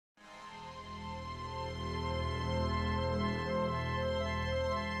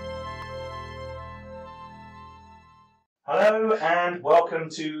Hello and welcome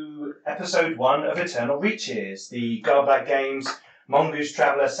to episode 1 of Eternal Reaches, the Garblag Games Mongoose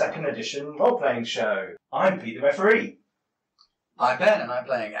Traveller 2nd edition role-playing show. I'm Pete the referee. I'm Ben and I'm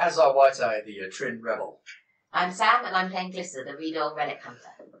playing Azar White-Eye, the Trin Rebel. I'm Sam and I'm playing Glissa, the Readall Relic Hunter.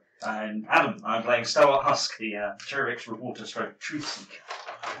 I'm Adam. I'm playing Star Husk, the Jurix Reporter Stroke Truth Seeker.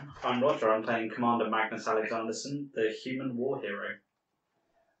 I'm Roger. I'm playing Commander Magnus Alexanderson, the Human War Hero.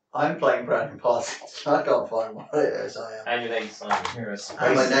 I'm playing Brandon Parsons. I can't find what it is. And your name's Simon.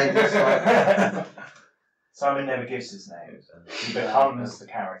 And my name is Simon. Simon never gives his name. He becomes the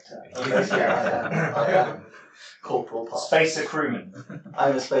character. I am Corporal Parsons. Spacer Crewman.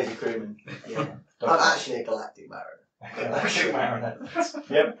 I'm a Spacey Crewman. Yeah. I'm actually a Galactic Mariner. Galactic Mariner.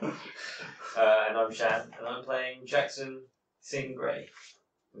 Yep. And I'm Shan, and I'm playing Jackson Sing Grey.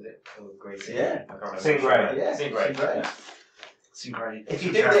 Was it? Or Grey Sing? Yeah. I can't remember. Sing Grey. Yeah, Sing Grey. Yeah. Seem great. If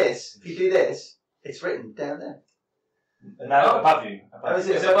you do this, it's written down there. No, above you. Oh, is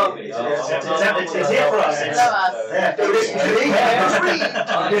it It's above me. It's It's here for us. It's us. Yeah. Listen to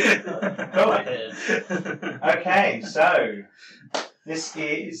me. Okay, so this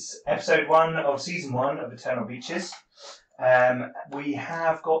is episode 1 of season 1 of Eternal Reaches. We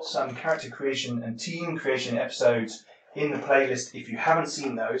have got some character creation and team creation episodes in the playlist. If you haven't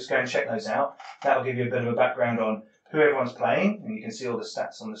seen those, go and check those out. That will give you a bit of a background on who everyone's playing, and you can see all the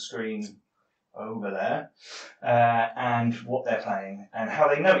stats on the screen over there, and what they're playing, and how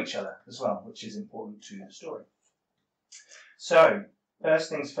they know each other as well, which is important to the story. So, first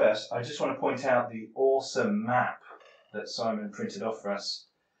things first, I just want to point out the awesome map that Simon printed off for us.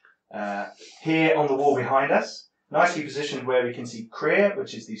 Here on the wall behind us, nicely positioned where we can see Crear,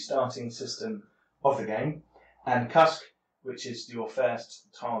 which is the starting system of the game, and Kusk, which is your first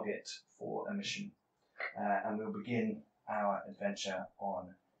target for a mission. And we'll begin our adventure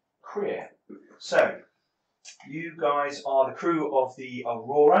on Crear. So, you guys are the crew of the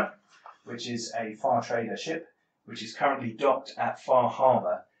Aurora, which is a far trader ship, which is currently docked at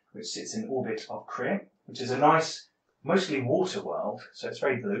Farharbour, which sits in orbit of Crear, which is a nice, mostly water world, so it's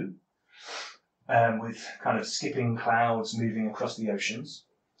very blue, with kind of skipping clouds moving across the oceans.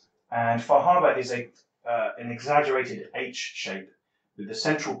 And Farharbour is an exaggerated H shape, with the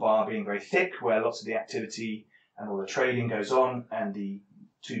central bar being very thick, where lots of the activity and all the trading goes on, and the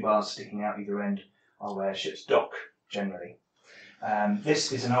 2 bars sticking out either end are where ships dock, generally.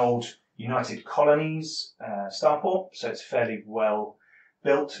 This is an old United Colonies starport, so it's fairly well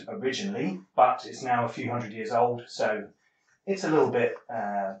built originally, but it's now a few hundred years old, so it's a little bit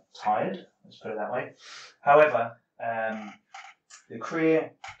tired, let's put it that way. However, the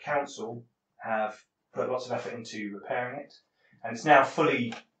Crear Council have put lots of effort into repairing it, and it's now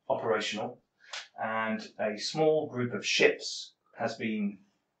fully operational, and a small group of ships has been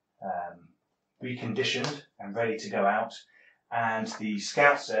reconditioned and ready to go out, and the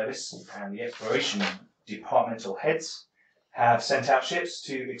scout service and the exploration departmental heads have sent out ships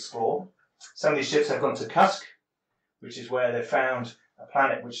to explore. Some of these ships have gone to Kusk, which is where they found a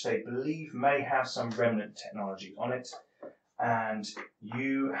planet which they believe may have some remnant technology on it, and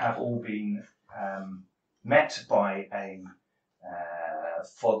you have all been met by a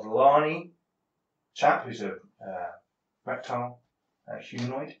Fodlani chap who's a reptile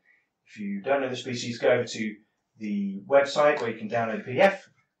humanoid. If you don't know the species, go over to the website where you can download the PDF,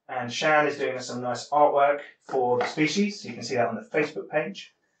 and Shan is doing some nice artwork for the species, so you can see that on the Facebook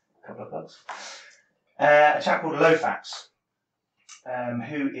page. A couple of plugs. A chap called Lofax,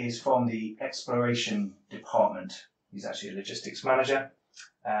 who is from the exploration department. He's actually a logistics manager,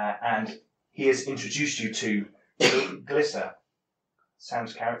 and he has introduced you to Glissa,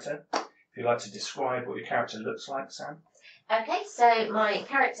 Sam's character. If you'd like to describe what your character looks like, Sam. Okay, so my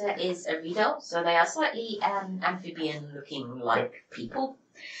character is a Readall, so they are slightly amphibian-looking like people.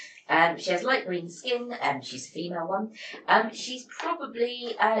 She has light green skin, and she's a female one. She's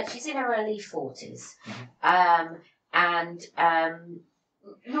probably, she's in her early 40s, and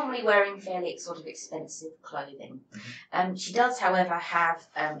normally wearing fairly sort of expensive clothing. She does, however, have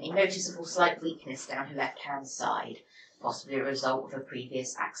a noticeable slight weakness down her left-hand side, possibly a result of a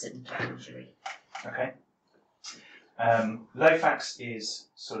previous accident or injury. Okay. Lofax is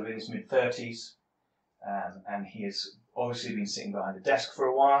sort of in his mid-30s, and he has obviously been sitting behind a desk for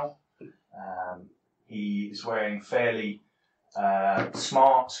a while. He is wearing fairly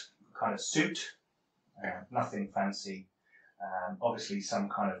smart kind of suit, nothing fancy. Obviously some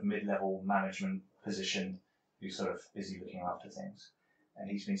kind of mid-level management position who's sort of busy looking after things. And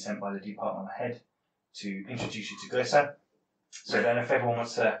he's been sent by the department head to introduce you to Glissa. So then if everyone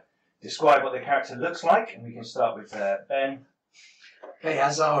wants to describe what the character looks like, and we can start with Ben. Okay,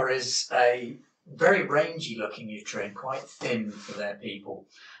 Azar is a very rangy looking Utrin, quite thin for their people.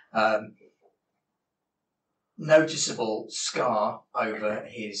 Noticeable scar over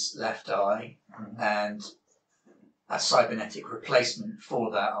his left eye, and a cybernetic replacement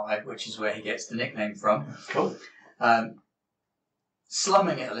for that eye, which is where he gets the nickname from. Cool.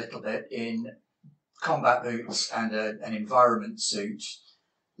 Slumming it a little bit in combat boots and an environment suit.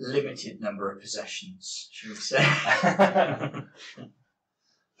 Limited number of possessions, should we say.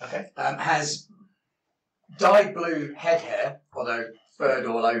 Okay. Has dyed blue head hair, although furred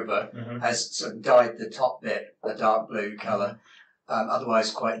all over, has sort of dyed the top bit a dark blue colour,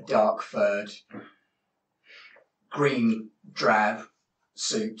 otherwise quite dark furred, green drab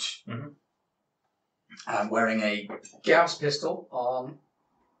suit, wearing a Gauss pistol on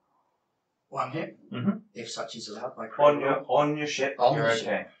one hip, if such is allowed by Crear. On your ship, you're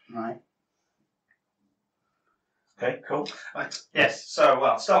okay. Right. Okay, cool. Right. Yes. So,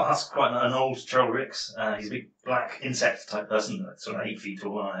 well, Star Husk quite an old Trollrix. He's a big black insect type person, sort of 8 feet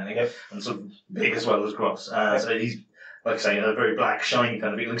tall, I think, and sort of big as well as gross. So he's, like I say, a very black, shiny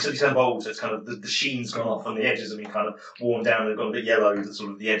kind of big. Except he's kind of old, so it's kind of the sheen's gone off, and the edges have been kind of worn down. They've gone a bit yellow, the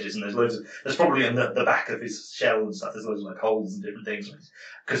sort of the edges, and there's loads of. There's probably in the back of his shell and stuff. There's loads of like holes and different things.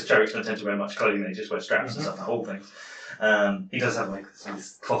 Because Trollrix don't tend to wear much clothing; they just wear straps and stuff to hold things. He does have like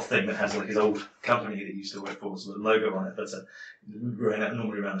this cloth thing that has like his old company that he used to work for, so the logo on it, but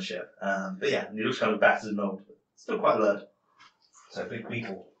normally around the ship. But yeah, he looks kind of battered and old, but still quite alert. So big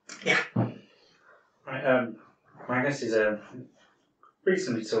beetle. Yeah. Right. Magnus is a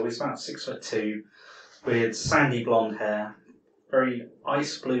reasonably tall. He's about 6'2", with sandy blonde hair, very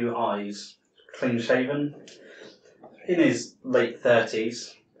ice blue eyes, clean shaven, in his late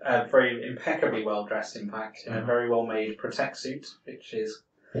 30s. Very impeccably well dressed, in fact, in a very well made protect suit, which is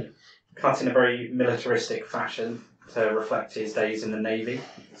cut in a very militaristic fashion to reflect his days in the Navy.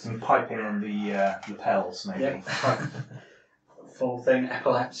 Some piping on the lapels, maybe. Yep. Full thing,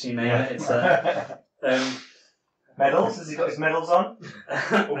 epaulets, you name it. It's medals? Has he got his medals on?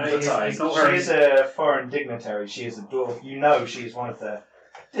 he's not She is a foreign dignitary. She is a daughter. You know, she is one of the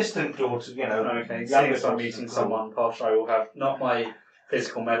distant daughters. You know. Okay. Seeing as I'm meeting someone posh, I will have not my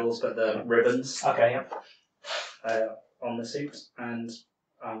physical medals, but the ribbons. Okay, on the suit, and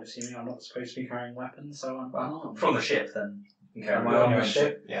I'm assuming I'm not supposed to be carrying weapons, so I'm unarmed. From the ship, then. Am I on the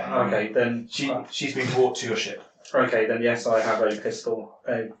ship? Yeah. Okay, then she's been brought to your ship. Okay, then yes, I have a pistol,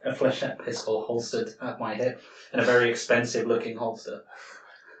 a flechette pistol holstered at my hip, in a very expensive-looking holster.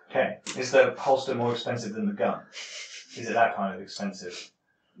 Okay. Is the holster more expensive than the gun? Is it that kind of expensive?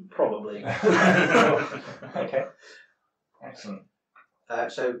 Probably. Okay. Excellent.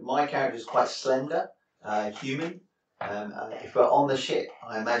 So my character is quite slender, human. If we're on the ship,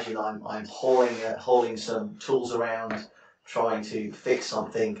 I imagine I'm hauling some tools around, trying to fix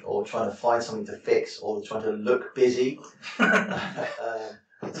something, or trying to find something to fix, or trying to look busy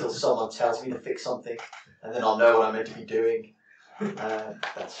until someone tells me to fix something, and then I'll know what I'm meant to be doing.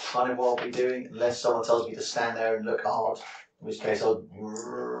 That's kind of what I'll be doing, unless someone tells me to stand there and look hard, in which case I'll.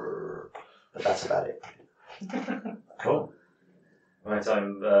 But that's about it. Cool. Right,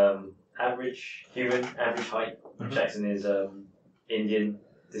 I'm average human, average height. Jackson is Indian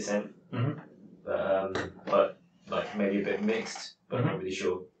descent, but like maybe a bit mixed, but not really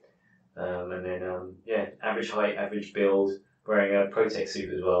sure. And then average height, average build, wearing a protect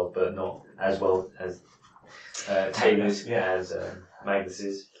suit as well, but not as well as tailored as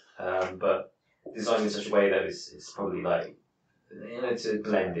Magnus's, but designed in such a way that it's probably like to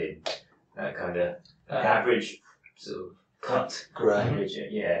blend in that kind of average sort of cut grey.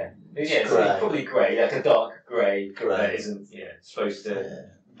 It's probably grey, like a dark grey that isn't supposed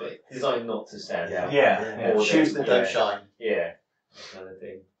to, but designed not to stand out. Yeah. Shoes that don't shine. Yeah, that kind of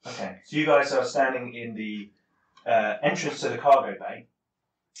thing. Okay, so you guys are standing in the entrance to the cargo bay,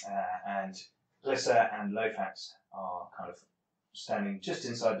 and Glissa and Lofax are kind of standing just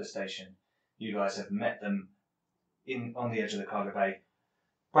inside the station. You guys have met them on the edge of the cargo bay.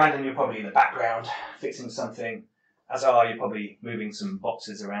 Brandon, you're probably in the background fixing something. As you're probably moving some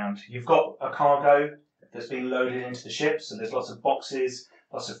boxes around. You've got a cargo that's been loaded into the ship, so there's lots of boxes,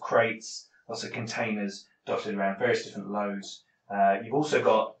 lots of crates, lots of containers dotted around, various different loads. You've also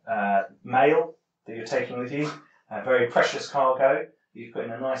got mail that you're taking with you, a very precious cargo you've put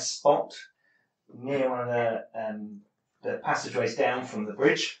in a nice spot near one of the passageways down from the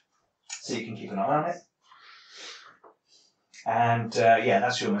bridge, so you can keep an eye on it. And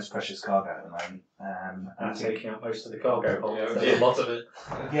that's your most precious cargo at the moment. I'm taking up most of the cargo hold. Yeah, There's a lot of it.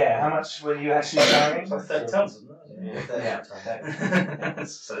 Yeah, how much were you actually carrying? It's like 30 tons, isn't it? Yeah.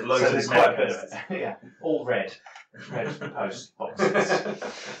 So So there's quite a bit of it. Yeah, all red. ready to post boxes.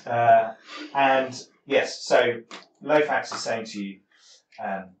 And yes, so Lofax is saying to you,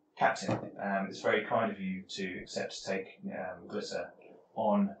 Captain, it's very kind of you to accept to take Glissa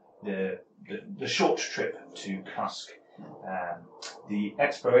on the short trip to Kusk. The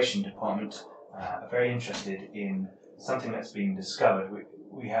exploration department are very interested in something that's been discovered.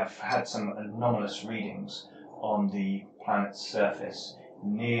 We have had some anomalous readings on the planet's surface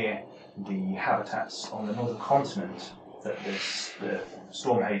near the habitats on the northern continent that the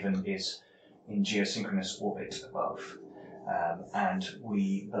Stormhaven is in geosynchronous orbit above. And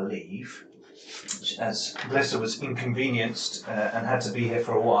we believe, as Glissa was inconvenienced and had to be here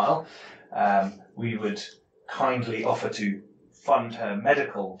for a while, we would kindly offer to fund her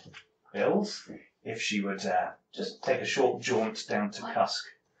medical bills if she would just take a short jaunt down to Kusk.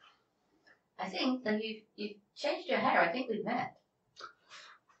 I think that you've changed your hair. I think we've met.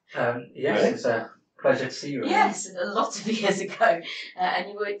 Yes, Really? it's a pleasure to see you. Yes, a lot of years ago, and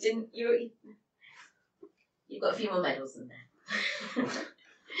you've got a few more medals than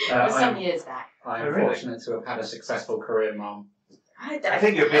that. Some years back. I'm Oh, really? fortunate to have had a successful career, Mom. I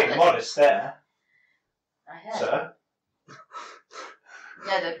think you're being modest there, I heard. sir.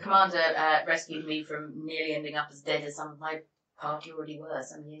 No, the commander rescued me from nearly ending up as dead as some of my party already were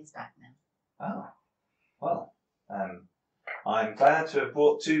some years back now. Oh, well, I'm glad to have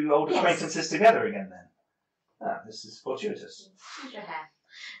brought two old Yes. acquaintances together again then. Ah, this is fortuitous. Change your hair.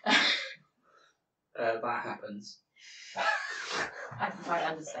 That happens. I can quite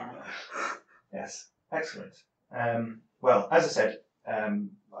understand. Yes, excellent. Well, as I said,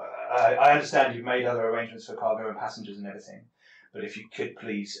 I understand you've made other arrangements for cargo and passengers and everything, but if you could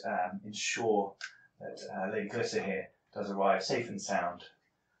please ensure that Lady Glissa here does arrive safe and sound,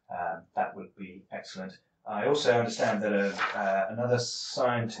 that would be excellent. I also understand that another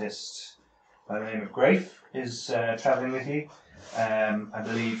scientist by the name of Grafe is travelling with you. I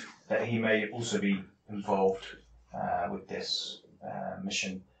believe that he may also be involved with this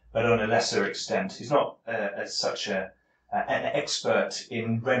mission, but on a lesser extent. He's not as such an expert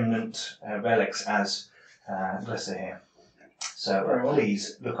in remnant relics as Glissa here. So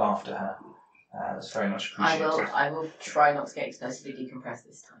please look after her. That's very much appreciated. I will try not to get explosively decompressed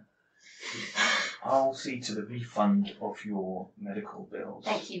this time. I'll see to the refund of your medical bills.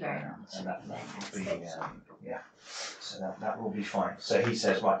 Thank you very much. And that will be, so that will be fine. So he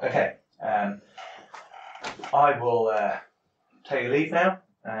says, right, okay, I will take your leave now.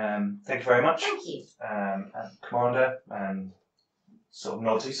 Thank you very much. Thank you. Commander, sort of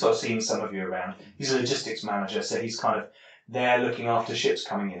nods. He's sort of seen some of you around. He's a logistics manager, so he's kind of there looking after ships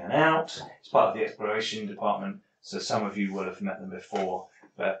coming in and out. He's part of the exploration department, so some of you will have met them before,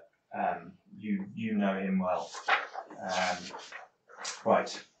 but you know him well.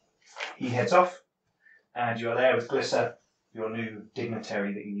 Right. He heads off, and you're there with Glissa, your new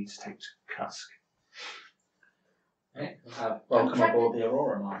dignitary that you need to take to Kusk. Welcome aboard the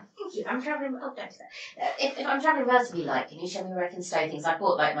Aurora, Mom. Thank you. I'm travelling. Oh, don't do that. If I'm travelling relatively light, can you show me where I can stow things? I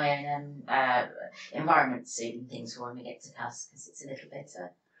bought like my own environment suit and things for when we get to Kusk because it's a little bit.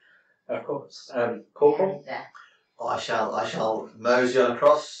 Of course. Corporal? There. I shall mosey on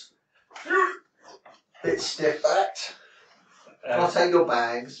across. Bit stiff backed. I'll take your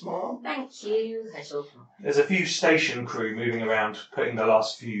bags, Mom. Thank you. I shall. There's a few station crew moving around, putting the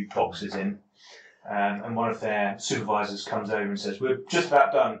last few boxes in. And one of their supervisors comes over and says, "We're just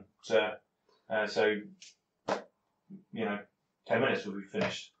about done, sir. So, 10 minutes will be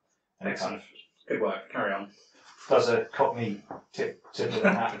finished." And it kind of Good work. Carry on. does a Cockney tip of the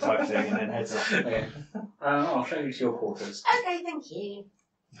hat type thing and then heads off. Okay. I'll show you to your quarters. Okay, thank you.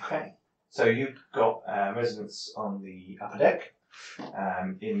 Okay. So you've got residence on the upper deck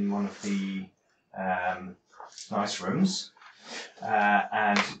in one of the nice rooms.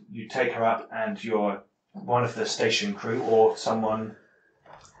 And you take her up and you're one of the station crew or someone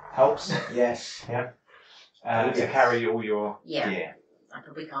helps Yes. to Yes. carry all your Yeah. gear. I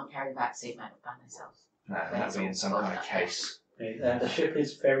probably can't carry the back suit back by myself. No, that'll be in some kind of case. The ship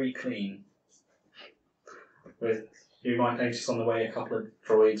is very clean. You might notice on the way a couple of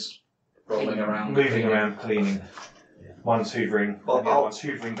droids rolling around. Moving cleaning. around cleaning. One's hoovering, Well, and the other one's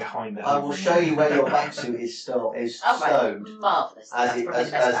hoovering behind the I will show you where your back suit is stowed. Oh, right. Marvellous. That's probably the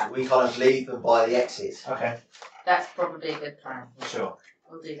best As plan. we kind of leave them by the exit. Okay, That's probably a good plan. sure.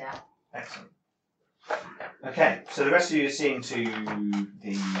 We'll do that. Excellent. Okay, so the rest of you are seeing to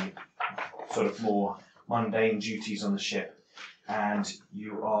the sort of more mundane duties on the ship, and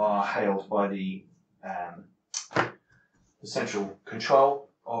you are hailed by the central control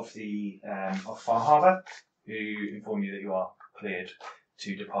of the of Farharbour, who inform you that you are cleared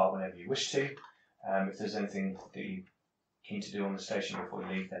to depart whenever you wish to. If there's anything that you're keen to do on the station before you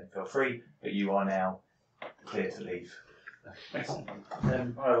leave, then feel free. But you are now clear to leave. Excellent.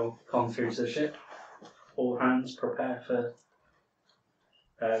 Then I will come through to the ship. All hands prepare for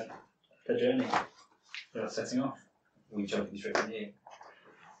the journey. We are setting off. We jumping straight in here.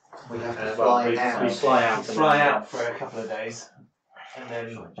 We have to Well, fly we out. fly out. Fly out for a couple of days, and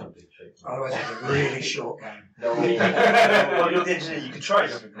then. Otherwise, it's a really short game. No, Well, you're the engineer. You could try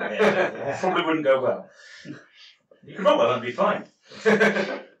jumping from here. Probably wouldn't go well. You could roll well and be fine.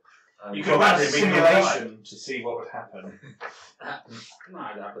 You could run a simulation to see what would happen. No,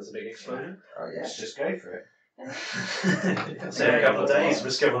 that was a big explosion. oh yeah. Let's just go for it. So in a couple of days,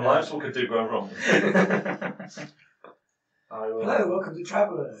 risk everyone's lives. What could do go wrong? I will. Hello, welcome to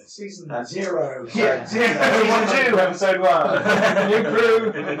Traveller, Season 0. Yeah, 012, episode 1. New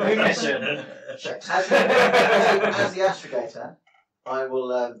crew, new mission. As the astrogator, I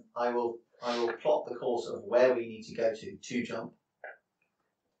will plot the course of where we need to go to jump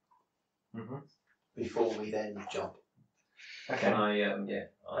before we then jump. Can I,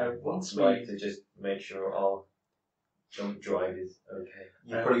 I once would like we- to just make sure our jump drive is okay.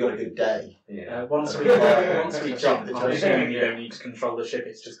 You've probably got a good day. Yeah. Once we jump, I'm assuming you don't need to control the ship.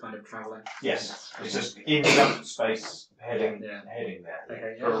 It's just kind of travelling. Yes, it's just in jump space, heading Yeah. there.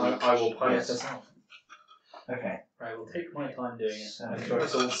 Okay. Yeah, I will pilot us out. Okay. I will take my time doing it. So- Make sure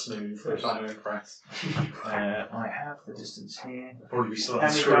it's all smooth. We're trying to impress. I have the distance here. Probably be still How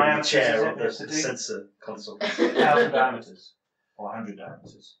many unscrewing the diameters is chair it of the next to do? sensor console. 1,000 diameters. Or 100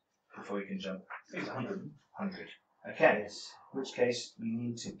 diameters before you can jump. I think it's 100. 100. Okay. In which case you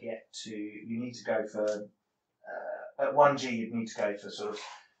need to go for at 1G you'd need to go for sort of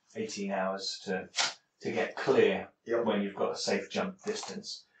 18 hours to get clear when you've got a safe jump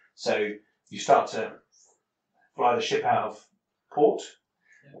distance. So you start to fly the ship out of port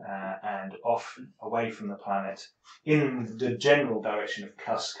and off away from the planet in the general direction of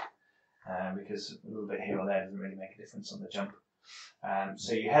Kusk, because a little bit here or there doesn't really make a difference on the jump.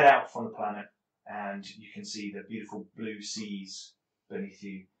 So you head out from the planet and you can see the beautiful blue seas beneath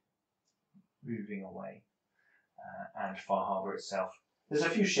you moving away, and Farharbour itself. There's a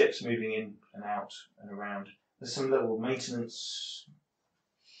few ships moving in and out and around. There's some little maintenance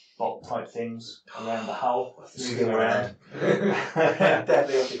bot type things around the hull, moving around.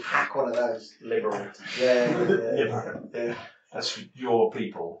 Definitely have to hack one of those. Liberate. Yeah. That's your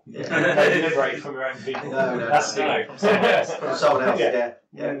people. Yeah. Don't liberate from your own people. No. That's No, from someone else. From someone else, yeah.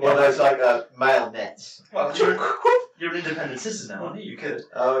 One of those like mail nets. Well, you're an independent citizen now, aren't you? You could.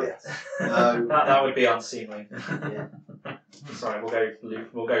 Oh yes. No. That would be unseemly. Yeah. Sorry,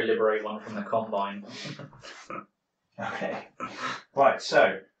 we'll go liberate one from the combine. Okay. Right,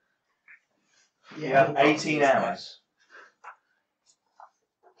 so you have 18 hours.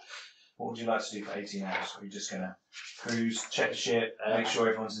 What would you like to do for 18 hours? Are you just going to cruise, check the ship, make sure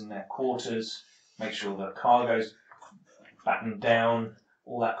everyone's in their quarters, make sure the cargo's battened down,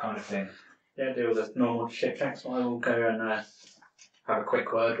 all that kind of thing? Yeah, do all the normal ship checks. I will go and have a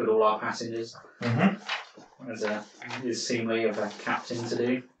quick word with all our passengers. Mm-hmm. As is seemly of a captain to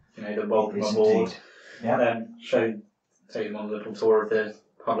do. You know, the welcome Yes, aboard. indeed. Yeah. Then take them on a little tour of the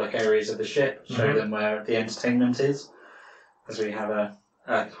public areas of the ship, show them where the entertainment is, as we have a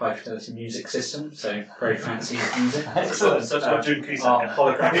high fidelity music system, so very fancy music. Excellent. So what June Keys Our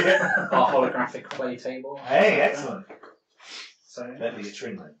holographic play table. Hey, excellent. So That'd be a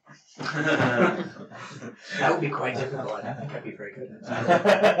trim. That would be quite difficult. I don't think I'd be very good at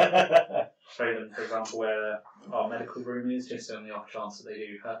that. show them, for example, where our medical room is, just on the off chance that they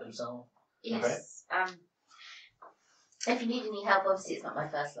do hurt themselves. Yes. If you need any help, obviously it's not my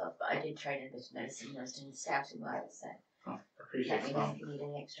first love, but I did train in a bit of medicine when I was doing scouting work, so Appreciate let me it. know if you need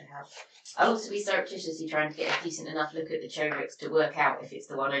any extra help. I'll also be surreptitiously trying to get a decent enough look at the Chorix to work out if it's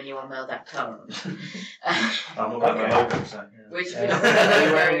the one only one mailed that car on. I'm not wearing my logo, so. Which if Are you're not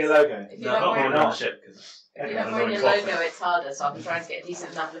you wearing your logo? if No, you're I'm not not wearing wearing my ship because. if you're not wearing your logo, it's harder. So I'll be trying to get a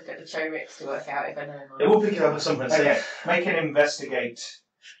decent enough look at the Chorix to work out if I know him. It will pick it up at some point. Okay, make an investigate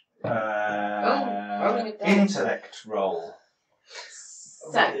rolling it down. intellect roll.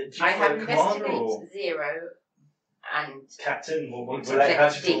 So I have Commander or investigate 0 and Captain, how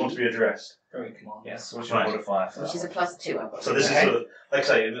Intellect do you want to be addressed? Very command. Yes, what's your Right. modifier for which that is a +2 I've got. So this Okay. is sort of, like I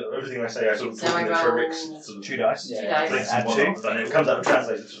say, everything I say, I sort of So talk I in the roll Chorix, sort of 2 dice. Yeah. Two dice. clicks Add and whatnot, and it comes out of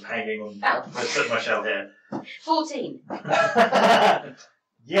translated, sort of hanging on. Oh. Let's put my shell here. 14.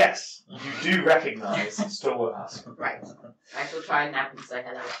 Yes, you do recognise Stalwart Husk. Right. I shall try and nap and say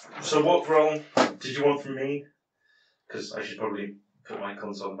hello. So what role did you want from me? Because I should probably put my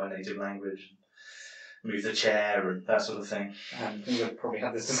console in my native language. move the chair and that sort of thing. And we would probably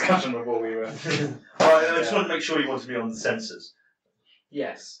had this discussion before we were. I just want to make sure you want to be on the sensors.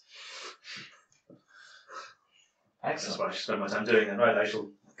 Yes. That's what I should spend my time doing then, right? I shall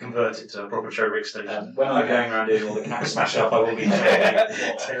convert it to a proper Chorrick station. When I'm going around doing all the camera smash up, I will be doing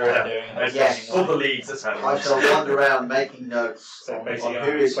Yes. All the leads, that's how it I works. shall wander around making notes So on basically,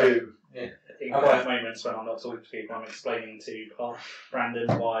 who is who. In quiet moments when I'm not talking to people, I'm explaining to Brandon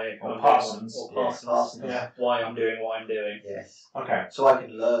why Or I'm Parsons. doing, Parsons. Yeah. why I'm doing what I'm doing. Yes. Okay. So I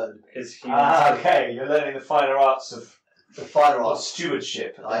can learn Because he Okay. You're learning the finer arts of the finer arts.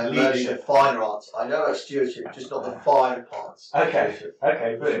 stewardship. I am and learning the leadership. finer arts. I know about stewardship, just not the finer parts. Okay. Okay.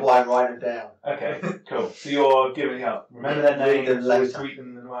 Which is Brilliant. why I'm writing them down. Okay. Cool. So you're giving up. Remember their Read them names. later. Always greet them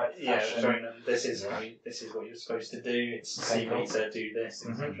in the right fashion. showing them this is what you're supposed to do. It's Okay, cool. to do this,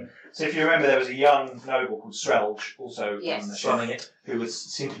 etc. So if you remember, there was a young noble called Strelge, also Yes. on the ship, Slumming it. who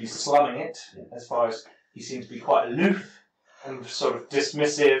seemed to be slumming it, as far as he seemed to be quite aloof and sort of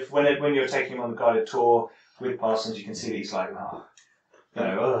dismissive. When you're taking him on the guided tour with Parsons, you can see that he's like, Oh,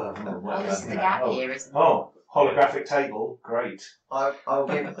 this is the gap here, isn't it? Oh, holographic table, great.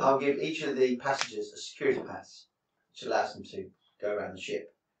 I'll give each of the passengers a security pass, which allows them to go around the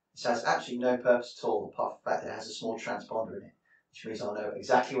ship. It has absolutely no purpose at all, apart from the fact that it has a small transponder in it, which means I'll know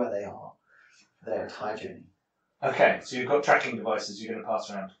exactly where they are for their entire journey. Okay, so you've got tracking devices you're going to pass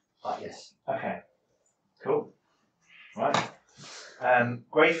around. Yes. Okay, cool. Right.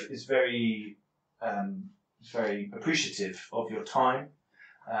 Grafe is very appreciative of your time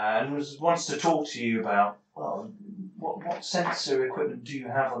and wants to talk to you about, well, what sensor equipment do you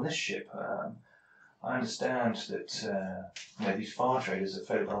have on this ship? I understand that these far traders are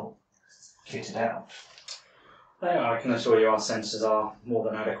fairly well kitted out. I can assure you our sensors are more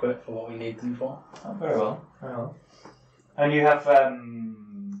than adequate for what we need them for. Oh, very well, very well. And you have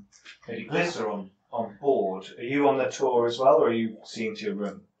Lady Glissa on board. Are you on the tour as well, or are you seeing to your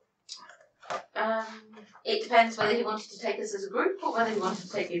room? It depends whether he wanted to take us as a group or whether he wanted to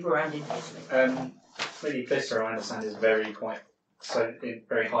take people around individually. Lady Glissa, I understand, is very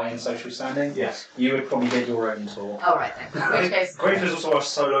high in social standing. Yes. You would probably get your own tour. All right then. In which case, Grafe is also our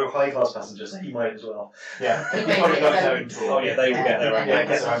solo high-class passenger, so he might as well. Yeah. He He's may probably get got his his own own tour. Oh yeah, they will get their own. Yeah,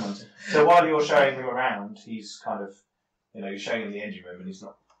 get their own one. So while you're showing him around, he's kind of, you're showing him the engine room, and he's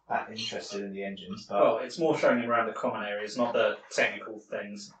not that interested in the engines. But Well, it's more showing them around the common areas, not the technical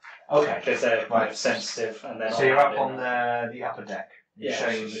things, okay. because they're kind Right. of sensitive. And then So you're up on the upper deck. You're Yeah.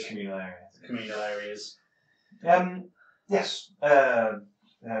 showing him the communal area. communal areas. Yes.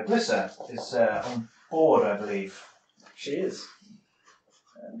 Glissa is on board, I believe. She is.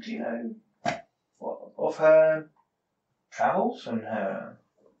 Do you know of her travels and her?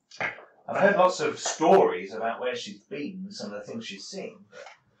 I've heard lots of stories about where she's been and some of the things she's seen.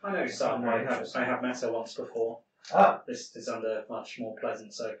 I know some. Very I have met her once before. Ah, This is under much more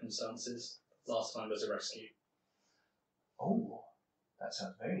pleasant circumstances. Last time was a rescue. oh, that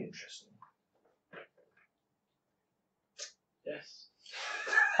sounds very interesting. Yes.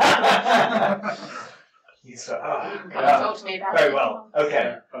 He's come and yeah. talk to me about Very it. well.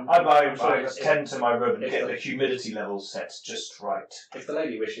 Okay. I'm I sure tend to my room and if get the- the humidity levels set just right. if the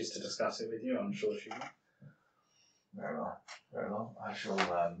lady wishes to discuss it with you, I'm sure she will. Very well. Very well. I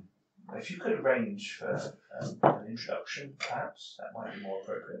shall. If you could arrange for an introduction, perhaps that might be more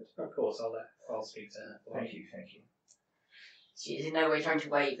appropriate. Of course, I'll speak to her. Thank you. Thank you. She's in no way trying to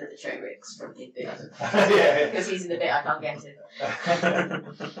wave at the Chorricks from his bit. Yeah. Because he's in the bit I can't get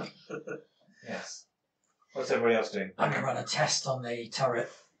to. Yes. What's everybody else doing? I'm going to run a test on the turret.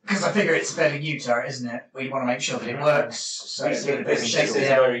 Because I figure it's a fairly new turret, isn't it? We want to make sure that it works. So We've it's seen a it bit of a business It's a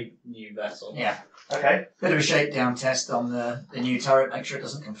shakedown. very new vessel. Yeah. Okay. Bit of a shakedown test on the new turret. Make sure it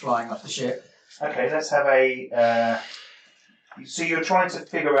doesn't come flying off the ship. Okay. Let's have a. So you're trying to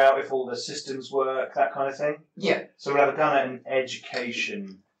figure out if all the systems work, that kind of thing. Yeah. So we'll have a gun at an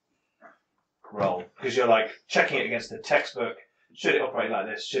education roll because you're like checking it against the textbook. Should it operate like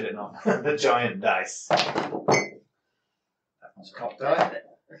this? Should it not? The giant dice. That one's a cocked die.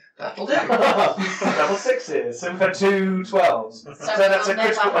 That'll do. Double sixes. So we've had 2 12s. So that's a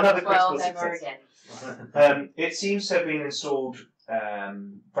critical, another critical ever success. again. It seems to have been installed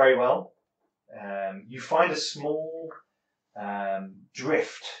very well. You find a small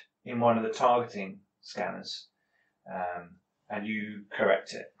drift in one of the targeting scanners, and you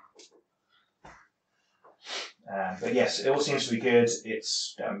correct it. But yes, it all seems to be good.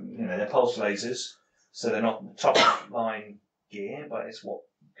 It's they're pulse lasers, so they're not top of line gear, but it's what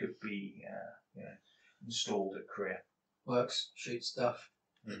could be installed at Crear. Works. Shoot stuff.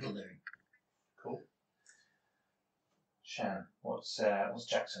 It'll do. Cool. Shan, what's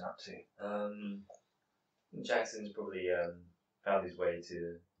Jackson up to? Jackson's probably found his way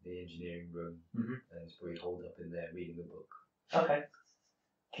to the engineering room and he's probably holed up in there reading a book. Okay.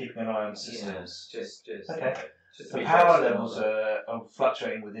 Keeping an eye on systems. Just Okay. Just to The be power close to levels are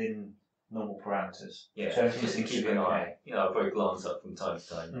fluctuating within normal parameters. Yeah, So everything just to seems to keep be an okay. eye. You know, I'll probably glance up from time to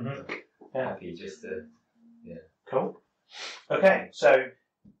time. Yeah. Happy just to. Cool. Okay, so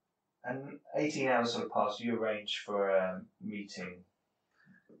and 18 hours sort of passed. You arrange for a meeting,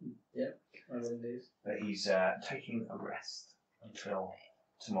 but he's taking a rest until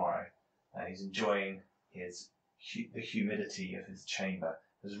tomorrow, and he's enjoying the humidity of his chamber.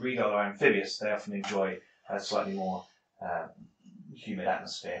 As Regal are amphibious, they often enjoy a slightly more humid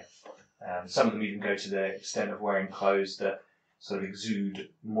atmosphere. Some of them even go to the extent of wearing clothes that sort of exude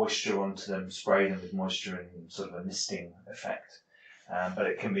moisture onto them, spray them with moisture and sort of a misting effect. But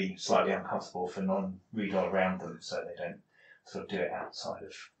it can be slightly uncomfortable for non-Regal around them, so they don't sort of do it outside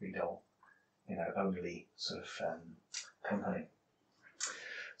of Regal, only sort of company.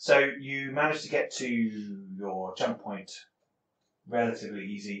 So you managed to get to your jump point relatively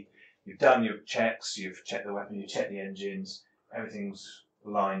easy. You've done your checks, you've checked the weapon, you've checked the engines, everything's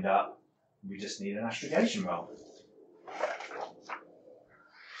lined up. We just need an astrogation roll.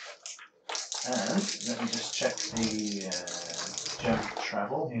 And let me just check the jump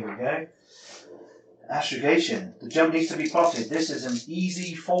travel. Here we go. Astrogation. The jump needs to be plotted. This is an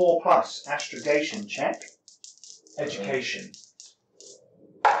easy 4+ astrogation check. Education.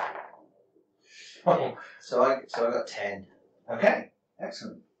 Oh. So I got 10. Okay,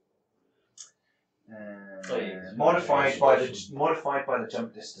 excellent. Modified by the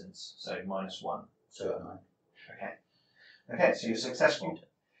jump distance, so -1. So I got 9. Okay, so you're successful.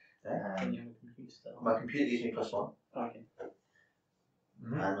 My computer gives me +1, Okay.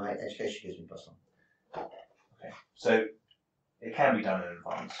 and my education gives me +1. Okay, so it can be done in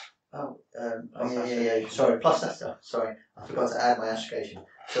advance. Yeah. Sorry, plus that stuff. Sorry, I forgot to add my astrogation.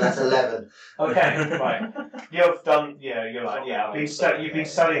 So that's 11. Okay, right. You've done. Yeah, you're like. Yeah, you've been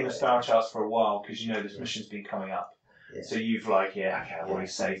studying the star charts for a while because you know this mission's been coming up. Yeah. So you've okay, I've already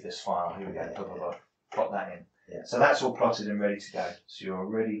saved this file. Here we go. Blah blah blah. Plot that in. Yeah. So that's all plotted and ready to go. So you're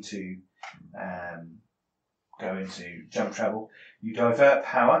ready to go into jump travel. You divert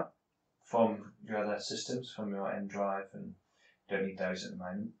power from your other systems, from your end drive, and don't need those at the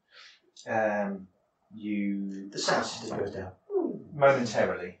moment. The sound system goes down.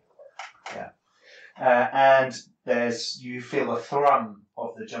 Momentarily, yeah. And you feel a thrum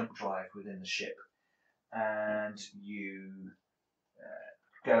of the jump drive within the ship, and you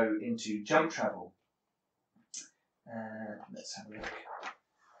go into jump travel. Let's have a look.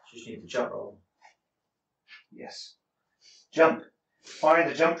 Just need the jump roll. Yes. Jump. Firing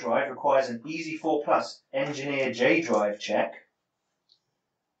the jump drive requires an easy 4+ engineer J drive check,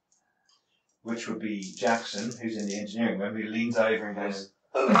 which would be Jackson, who's in the engineering room, who leans over and goes,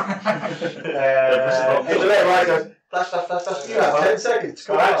 Flash. You have 10 seconds.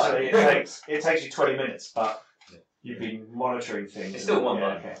 well, actually, it takes you 20 minutes, but you've been monitoring things. It's still 1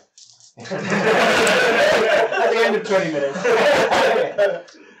 month. Okay. At the end of 20 minutes.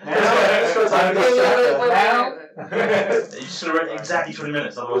 Now. You should have read exactly 20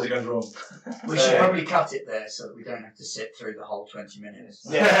 minutes, otherwise it goes wrong. We should probably cut it there so that we don't have to sit through the whole 20 minutes.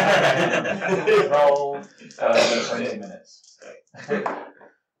 Yeah. Roll 20 minutes.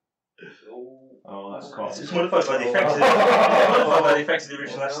 Oh, that's cool. It's modified by the effects of the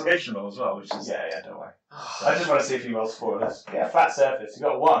original investigation roll as well, which is Yeah, don't worry. I just want to see if he rolls 4 of this. Yeah, flat surface. You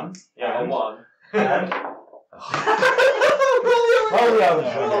got 1. Yeah, 1. And Roll the other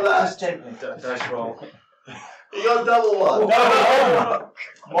one. roll that. Just gently. dice roll. You got double 1. No.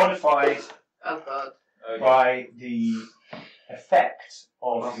 Modified Oh god. by the effect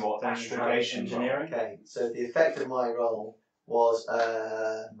of your astrogation engineering. Okay, so the effect of my roll was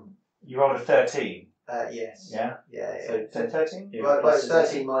You rolled a 13. yes. Yeah. Yeah. So 13. Well, it's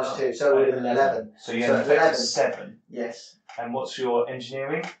 13 minus 2, so it would have been 11. So you So had an effect 11. of 7. Yes. And what's your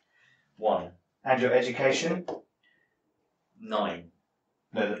engineering 1. and your education? 9.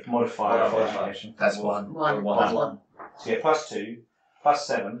 No, the modifier of Modifier. education. That's 1. 1. One. 1. So you get +2,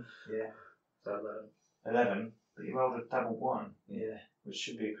 +7, Yeah. So 11, but you rolled a double 1, Yeah. which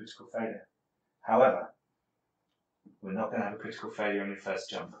should be a critical failure. However, we're not going to have a critical failure on your first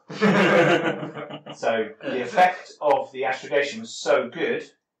jump. So the effect of the astrogation was so good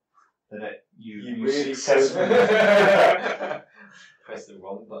that you really successfully. Press the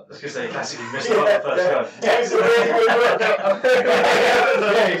wrong button. I was going to say, classically missed it on the first go. Yeah, it's a really good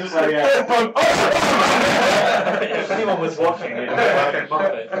Yeah, you just like, if anyone was watching it,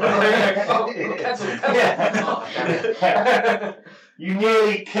 You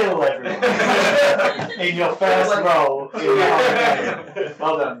nearly kill everyone in your first roll. In the whole game.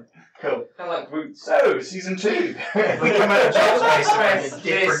 Well done. Cool. I like roots. So, season 2. We come out of jump space and This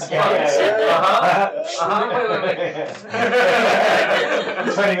different one. games.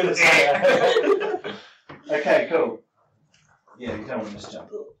 Wait. 20 minutes later. Okay, cool. Yeah, you don't want to miss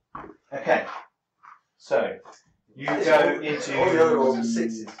jump. Okay. So, you go into All the other rolls are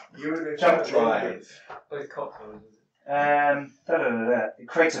 6s. jump drive. Both cocktails. It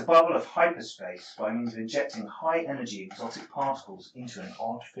creates a bubble of hyperspace by means of injecting high energy exotic particles into an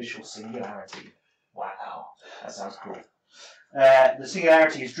artificial singularity. Wow, that sounds cool. The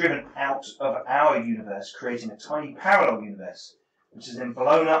singularity is driven out of our universe, creating a tiny parallel universe, which is then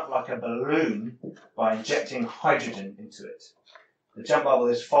blown up like a balloon by injecting hydrogen into it. The jump bubble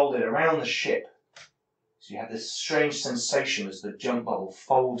is folded around the ship, so you have this strange sensation as the jump bubble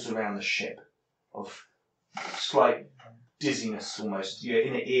folds around the ship of slight dizziness almost, your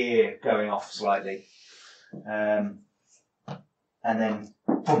inner ear going off slightly. And then,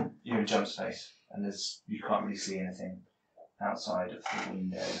 boom, you're in jump space. And you can't really see anything outside of the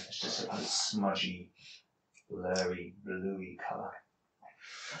window. It's just a kind of smudgy, blurry, bluey colour.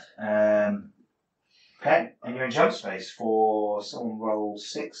 Okay, and you're in jump space for someone roll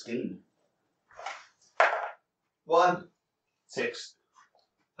 6D. 1. 6.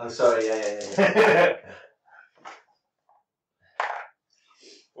 I'm sorry, yeah.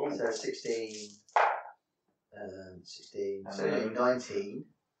 So 16, 16, so 19,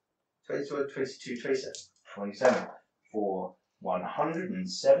 22, 27. 27 for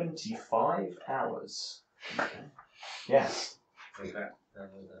 175 hours. Okay. Yes.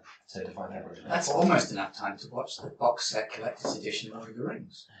 Certified average. That's almost enough time to watch the box set collector's edition of Lord of the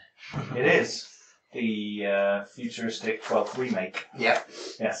Rings. It is. The futuristic 12th remake. Yep.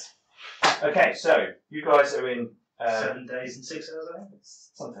 Yes. Okay, so you guys are in 7 days and 6 hours, I think.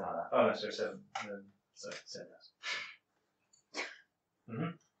 something like that. Oh no, sorry, 7. Sorry, 7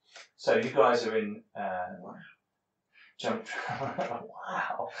 hours. So you guys are in jump.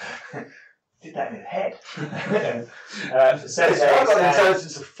 Wow. Did that in his head. For 7 days. I've got an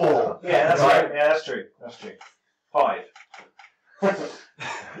intelligence of 4. Yeah, that's right. Yeah, that's true. 5.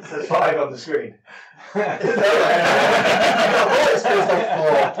 It says 5 on the screen. It's based on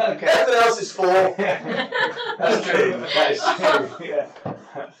 4. Okay. Everything else is 4. That's true. That is true. Yeah.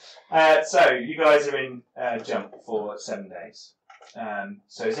 So you guys are in jump for 7 days.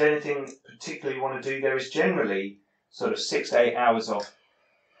 So is there anything particular you want to do? There is generally sort of 6 to 8 hours of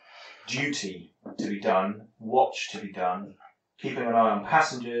duty to be done, watch to be done, keeping an eye on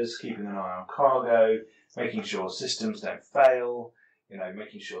passengers, keeping an eye on cargo, making sure systems don't fail,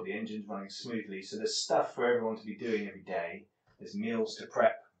 making sure the engine's running smoothly. So there's stuff for everyone to be doing every day. There's meals to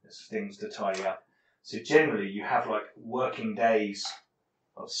prep, there's things to tidy up. So generally you have like working days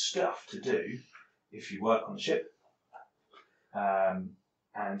of stuff to do if you work on the ship. And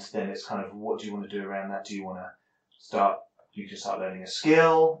then it's kind of, what do you want to do around that? Do you want to you can start learning a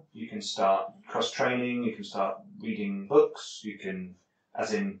skill, you can start cross-training, you can start reading books, you can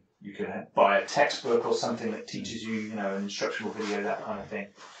buy a textbook or something that teaches you, an instructional video, that kind of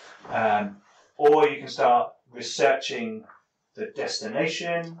thing. Or you can start researching the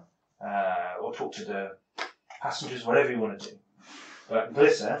destination, or talk to the passengers, whatever you want to do. But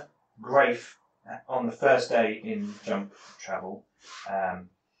Glissa, Grafe, on the first day in jump travel,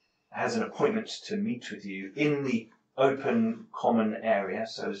 has an appointment to meet with you in the open common area,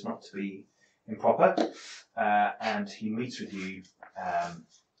 so as not to be improper, and he meets with you.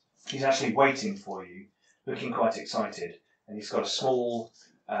 He's actually waiting for you, looking quite excited, and he's got a small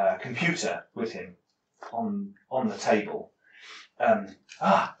computer with him on the table. And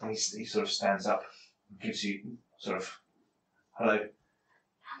he sort of stands up and gives you sort of, hello.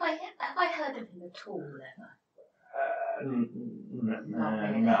 Have I heard of him at all, ever?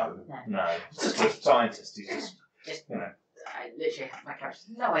 No. He's just a scientist. He's just I literally have my character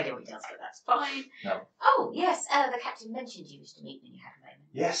no idea what he does, but that's fine. No. Oh yes, the captain mentioned you used to meet when you had a moment.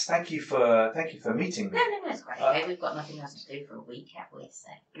 Yes, thank you for meeting me. No, it's great. Okay, we've got nothing else to do for a week, have we?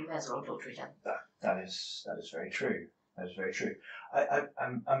 So we may as well talk to each other. That is very true. That is very true.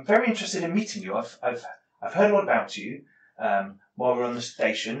 I'm very interested in meeting you. I've heard a lot about you while we're on the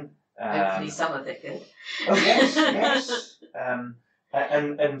station. Hopefully some of it good. Oh yes.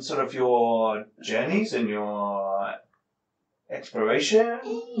 And sort of your journeys and your exploration,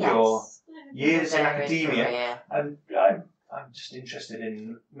 your years in academia. I'm just interested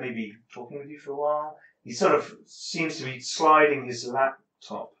in maybe talking with you for a while. He sort of seems to be sliding his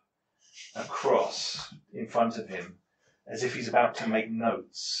laptop across in front of him as if he's about to make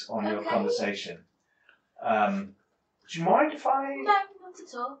notes on your conversation. Do you mind if I No, not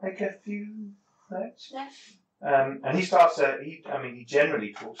at all. make a few notes? No. And he starts he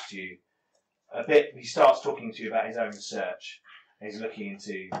generally talks to you a bit. He starts talking to you about his own research. He's looking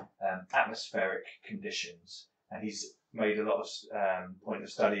into atmospheric conditions, and he's made a lot of point of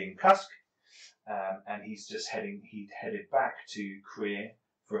studying Kusk. And he's just headed back to Crear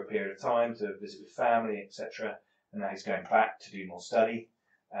for a period of time to visit with family, etc. And now he's going back to do more study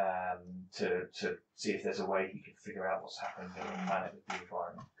to see if there's a way he can figure out what's happening on the planet with the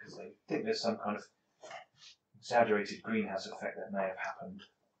environment, because they think there's some kind of exaggerated greenhouse effect that may have happened.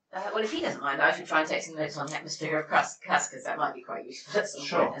 Well, if he doesn't mind, I should try and take some notes on the atmosphere of Kusk, because that might be quite useful at some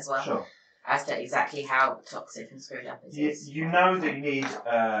point as well. Sure. As to exactly how toxic and screwed up it is. You know that you need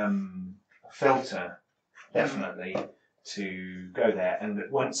a filter, definitely, to go there. And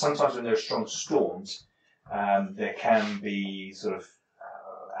sometimes when there are strong storms, there can be sort of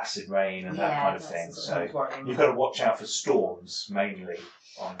acid rain and that kind of thing. So you've got to watch out for storms, mainly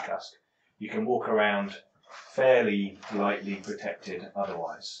on Kusk. You can walk around fairly lightly protected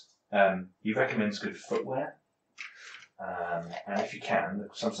otherwise. He recommends good footwear. And if you can,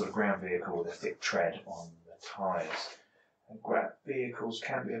 some sort of ground vehicle with a thick tread on the tyres. Ground vehicles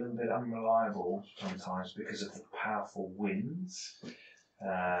can be a little bit unreliable sometimes because of the powerful winds,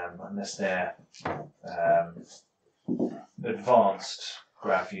 unless they're advanced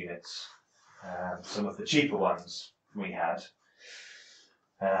grav units. Some of the cheaper ones we had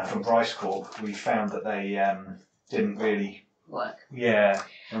from Bryce Corp, we found that they didn't really work. Yeah,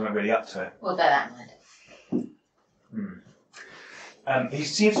 they weren't really up to it. We'll bear that in mind. He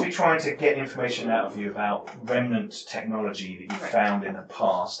seems to be trying to get information out of you about remnant technology that you've found in the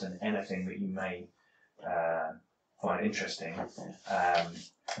past and anything that you may find interesting.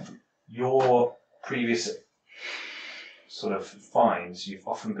 Your previous sort of finds, you've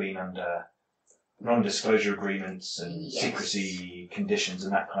often been under non-disclosure agreements and secrecy conditions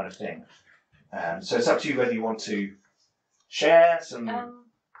and that kind of thing. So it's up to you whether you want to share some...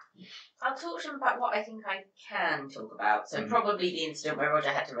 I'll talk to him about what I think I can talk about. So probably the incident where Roger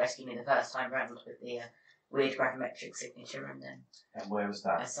had to rescue me the first time round with the weird gravimetric signature, and then and where was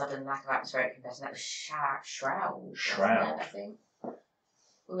that? A sudden lack of atmospheric conversion. That was Shroud. Shroud. I think.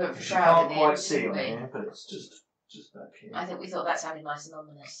 We went for You Shroud. can't quite see it here, but it's just back here. I think we thought that sounded nice and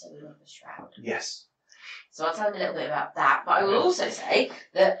ominous, so we went for Shroud. Yes. So I'll tell him a little bit about that, but I will also say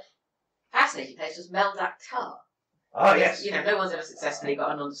that fascinating place was Meldak Tar. Oh, yes. You know, no one's ever successfully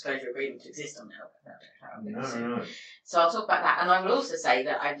got a non-disclosure agreement to exist on Meldak. No. So I'll talk about that, and I will also say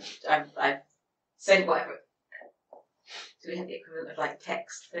that I've sent whatever. Do we have the equivalent of like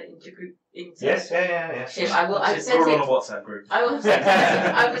text for intergroup? Yes. Ship. I will send We're it. on a WhatsApp group. I will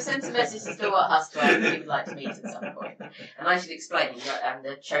send some messages to what Hustler and he would like to meet at some point. And I should explain that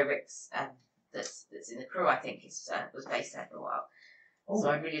the Chorix that's in the crew, I think, was based there for a while. So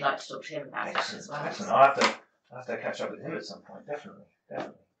I'd really like to talk to him about that as well. Excellent. I'll have to catch up with him at some point. Definitely.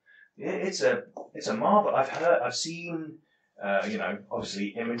 Yeah, it's a marvel. I've seen, obviously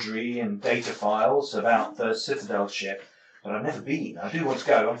imagery and data files about the Citadel ship, but I've never been. I do want to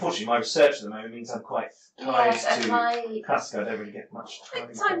go. Unfortunately, my research at the moment means I'm quite tied to Kusk. I don't really get much time. At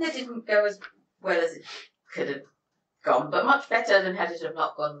the time, there didn't go as well as it could have gone, but much better than had it have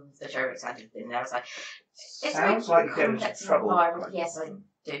not gone. The Chorix had been there. It's like sounds like you get into trouble. Yes, I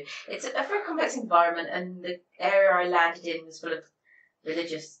do. It's a very complex environment, and the area I landed in was full of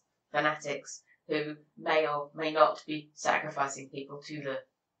religious fanatics who may or may not be sacrificing people to the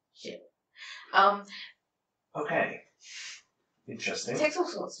ship. Okay. Interesting. It takes all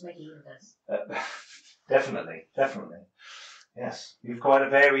sorts to make a universe. Definitely. Yes. You've quite a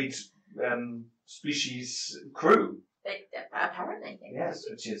varied species crew. Apparently. Yes,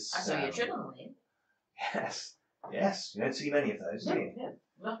 which is... I saw your journal in. Yes. You don't see many of those, do you? No.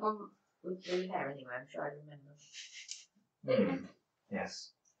 Not one with blue hair anyway, I'm sure I remember.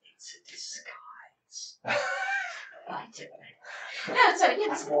 Yes. It's a disguise. I don't know. No, so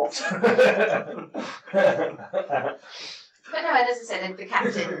yes. But no, and as I said, the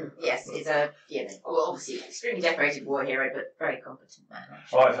captain, yes, is obviously extremely decorated war hero, but very competent man.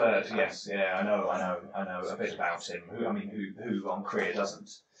 Oh, I've heard. Yes, yeah, I know a bit about him. Who on Crear doesn't?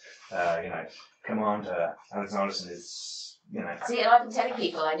 Commander Alexanderson is, See, and I've been telling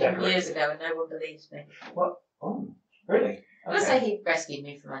people I knew him years ago, and no one believes me. What? Oh, really? Okay. I'll say he rescued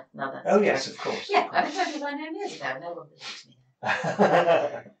me from another. Oh yes, of course. Yeah, I've been telling people I knew him years ago, and no one believes me.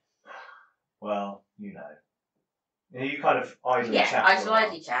 Well, you kind of idly chat. Yeah, I shall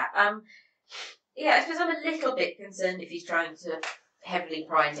idly chat. I suppose I'm a little bit concerned if he's trying to heavily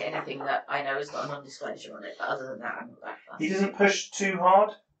pry into anything that I know has got a non-disclosure on it, but other than that, I'm not that fussed. He doesn't push too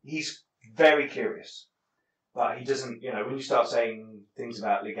hard. He's very curious. But he doesn't, when you start saying things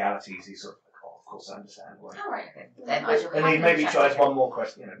about legalities, he's sort of like, oh, of course I understand. Why. All right, okay. Then I shall And he happily maybe chat tries with him. one more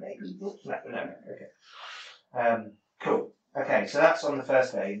question. Maybe. No. Okay. Cool. Okay, so that's on the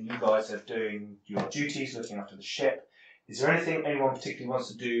first day. You guys are doing your duties, looking after the ship. Is there anything anyone particularly wants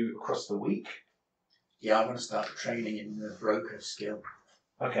to do across the week? Yeah, I'm going to start training in the broker skill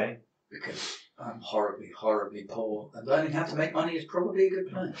Okay. because I'm horribly, horribly poor, and learning how to make money is probably a good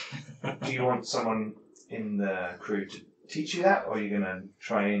plan. Do you want someone in the crew to teach you that, or are you going to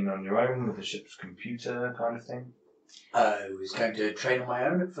train on your own with the ship's computer kind of thing? I was going to train on my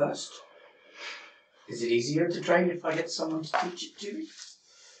own at first. Is it easier to train if I get someone to teach it to me?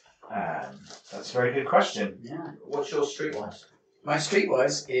 That's a very good question. Yeah. What's your streetwise? My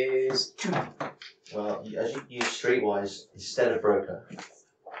streetwise is 2. Well, as you use streetwise instead of broker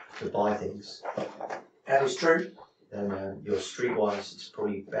to buy things, That is true. then your streetwise is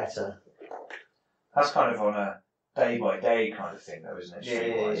probably better. That's kind of on a day-by-day kind of thing, though, isn't it? Yeah,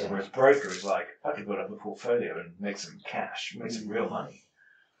 Streetwise. yeah. Whereas broker is like, I could build up a portfolio and make some cash, make some real money.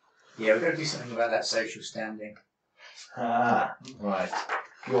 Yeah, we're going to do something about that social standing. Ah, right.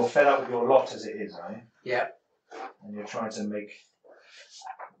 You're fed up with your lot as it is, are you? Yeah. And you're trying to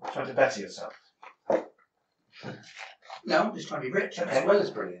better yourself. No, I'm just trying to be rich Okay. as well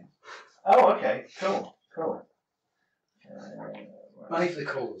as brilliant. Oh, okay. Cool. Money for the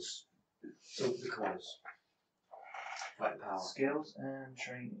cause. It's all for the cause. Fight power. Skills and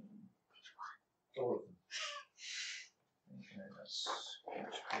training. All of them. Okay, that's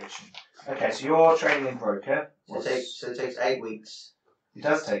creation. Okay, so you're training in broker. So it takes 8 weeks. It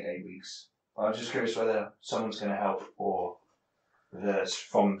does take 8 weeks. I was just curious whether someone's going to help or whether it's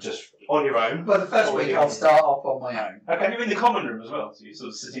from just on your own. Well, the first week I'll start off on my own. Okay, you're in the common room as well, so you're sort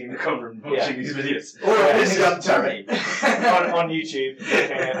of sitting in the common room watching these videos. Or Yeah, in this the gun is turret. on YouTube,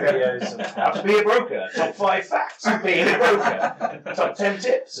 looking at videos of how to be a broker, top 5 facts of being a broker, top 10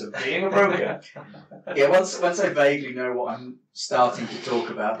 tips of being a broker. Yeah, once I vaguely know what I'm starting to talk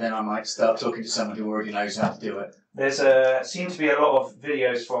about, then I might start talking to someone who already knows how to do it. There's seems to be a lot of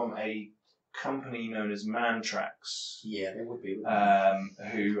videos from a company known as Mantrax, Yeah, there would be.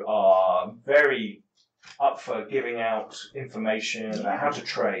 who are very up for giving out information about how to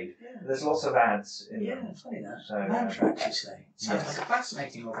trade. There's lots of ads in them. Yeah, funny that. So, Mantrax, you say. Sounds yes. like a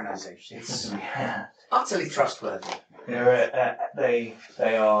fascinating organisation. It's, Utterly trustworthy. they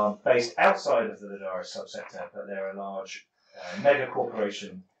are based outside of the Ladara subsector, but they're a large mega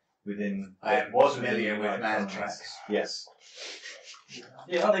corporation within. I am familiar with Mantrax. Yes.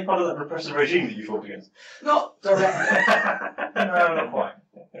 Yeah, aren't they part of that repressive regime that you fought against? Not directly. No, not quite.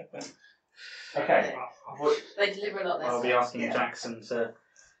 Okay. They deliver a lot of their I'll be stuff. asking Jackson to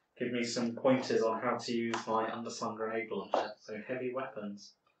give me some pointers on how to use my underslung grenade launcher. So heavy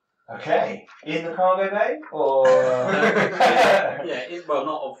weapons. Okay. In the cargo bay, or Well,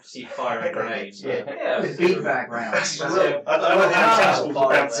 not obviously firing grenades. But With beanbag rounds. I don't know the utensils for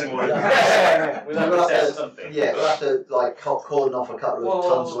bouncing or We'll have to- something. Yeah, we'll have to cordon off a couple of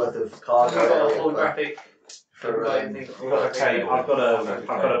Well, tons worth of I've cargo. got a holographic. for, You've got a table. I've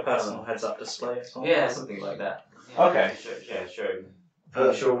got a personal heads-up display as well. Yeah, something like that. Okay. Sure.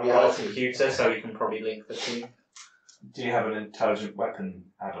 virtual I've got a reality. computer, so you can probably link the two. Do you have an intelligent weapon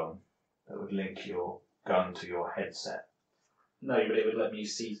add-on that would link your gun to your headset? No, but it would let me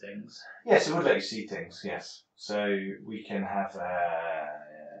see things. Yes, it would let you see things, yes. So we can have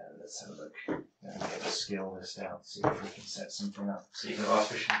let's have a look. Let me get the skill list out, see if we can set something up. So you can have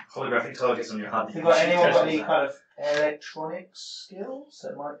artificial holographic targets on your HUD. Have anyone got any kind of electronics skills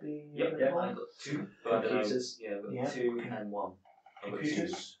that might be Yep, available? I've got 2. But, Computers. I've got Yeah. 2 and 1. I've got 2.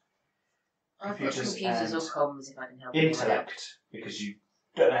 Computers? I've got Computers computers or and comms if I can help you with that. Intellect, because you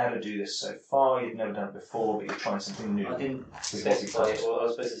don't know how to do this so far, you've never done it before, but you're trying something new. I didn't With what you've specify. got. Well, I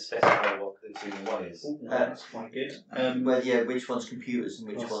was supposed to specify what the 2 and 1 is. Ooh, no, that's quite good. Well, yeah, which one's computers and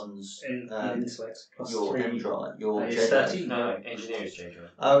which Plus one's intellect plus your 3. dendron, your It's Jedi. 13. No, engineers change it.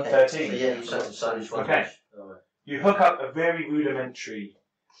 Oh, okay. 13. So yeah, you set aside which one. Okay. Alright. You hook up a very rudimentary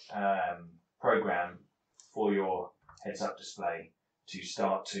program for your heads-up display to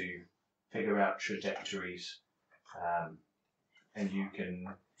start to figure out trajectories, and you can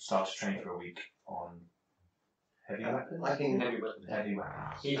start to train for a week on heavy weapons. I can. Heavy weapons. Heavy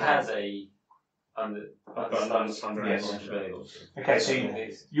weapons. He has a I've got an underslung Yes. grenade. Okay, so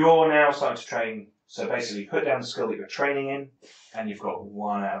you're now starting to train. So basically, put down the skill that you're training in, and you've got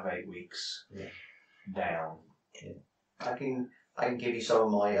 1 out of 8 weeks down. I can give you some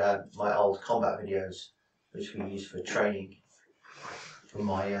of my my old combat videos, which we use for training for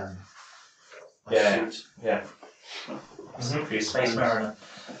my my Yeah. suit. Yeah. For your space mariner.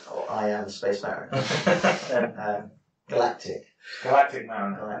 I am a space mariner. Galactic. Galactic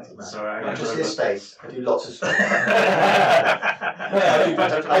Mariner. Galactic mariner. Sorry, Not just in space. I do lots of space. I do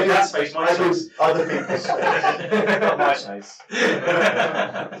that space, my I do space. other people's space. Not my space.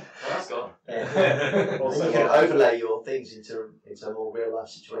 That's gone. Yeah. Also, You can overlay your things into more real life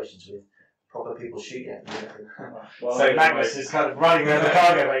situations with proper people shooting at you. So Magnus is kind of running around the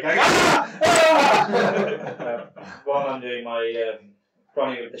cargo bay going, while I'm doing my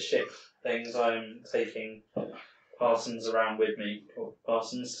running with the ship things, I'm taking Parsons around with me, or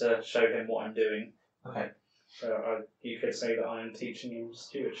Parsons, to show him what I'm doing. Okay. So you could say that I'm teaching him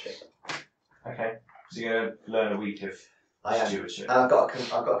stewardship. Okay. So you're going to learn a week of I am. stewardship. And I've got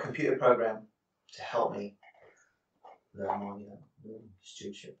a computer program to help me learn more,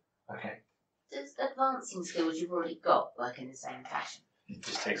 stewardship. Okay. Does advancing skills you've already got work in the same fashion? It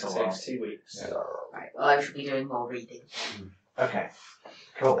just takes a It while. takes 2 weeks. Yeah. Right, well, I should be doing more reading. Okay.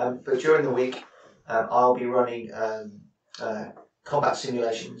 Cool. But during the week, I'll be running combat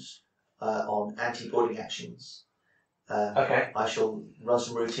simulations on anti-boarding actions. Okay. I shall run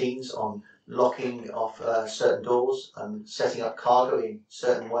some routines on locking off certain doors and setting up cargo in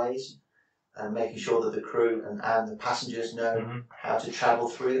certain ways and making sure that the crew and the passengers know how to travel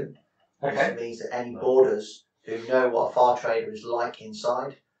through them. Okay. This means that any boarders who know what a far trader is like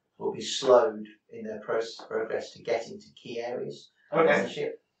inside will be slowed in their progress to get into key areas of Okay. the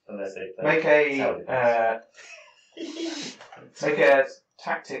ship. Unless they play. Make a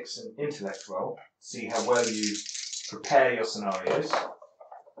tactics and intellect roll. See how well you prepare your scenarios.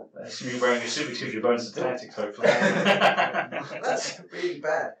 So you're wearing your suit because your bones are tactics, hopefully. That's really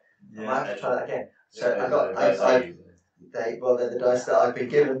bad. I might have to try that again. So they're the dice that I've been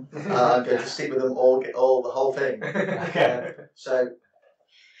given. I'm going to stick with them all the whole thing. Okay. So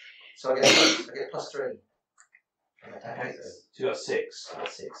I get plus 3. Okay. So you got 6.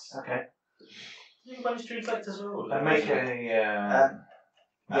 Plus 6. Okay. You managed to intellect as well. And make a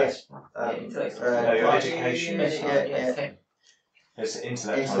Yes. your education. Yeah. It's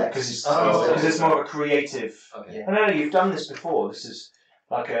intellect Intellect. because it's more of a creative. Okay. I know you've done this before. This is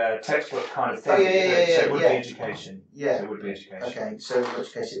like a textbook kind of thing. Oh, yeah, So it would yeah. be education. Yeah. So it would be education. Okay. So in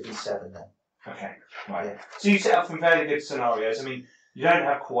which case it would be 7 then. Okay. Right. Yeah. So you set up some fairly good scenarios. I mean, you don't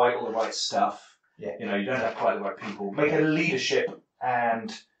have quite all the right stuff. Yeah. You know, you don't have quite the right people. Make a leadership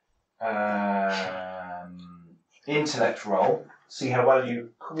and intellect roll. See how well you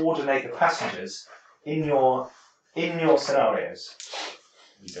coordinate the passengers in your scenarios.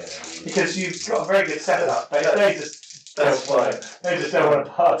 Because you've got a very good setup, but if they just don't want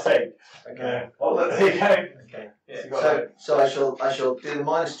to partake. Okay. Well, look, there you go. Okay. So you got So I shall do the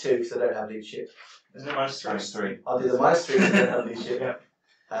 -2 because I don't have leadership. Isn't it -3? -3. I'll do the -3 because I don't have leadership.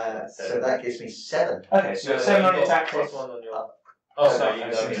 Yeah. So that gives me 7. Okay, so you got 7 on your tactics. +1 on your. Oh, no, no, you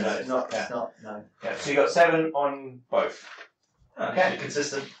no, don't no, mean no. that. It's not. Yeah. It's not. No. Yeah, so you got 7 on both. Okay. You're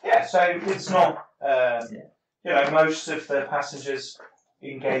consistent. Yeah, so it's not. You know, most of the passengers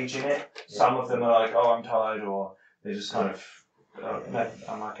engage in it. Some of them are like, "Oh, I'm tired," or they just kind of, oh, "No,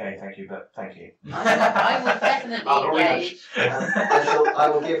 I'm okay, thank you, but thank you." I would definitely engage. I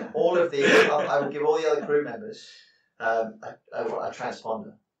will give all of the. I will give all the other crew members a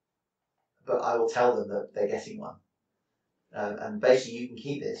transponder, but I will tell them that they're getting one. And basically, you can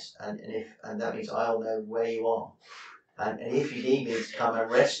keep this, and that means I'll know where you are, and if you need me to come and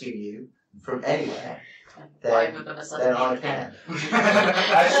rescue you from anywhere, then I can.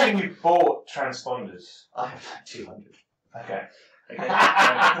 I assume you bought transponders. I have like 200. Okay. Okay.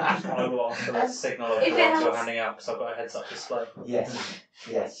 I will ask for the signal of If it the ones you're helps- handing out because I've got a heads-up display, Yes.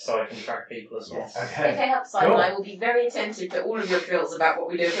 so I can track people as well. Yes. If Okay. it helps, Simon, I will be very attentive to all of your drills about what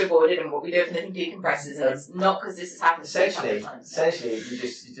we do if we're boarded and what we do if anything decompresses, and it's not because this has happened to me a couple of times. Essentially,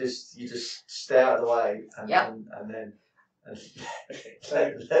 you just stay out of the way, and then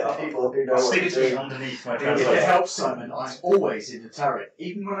let people who know I'll what stick to it to do. underneath my If it translator. helps, Simon, I'm always in the turret,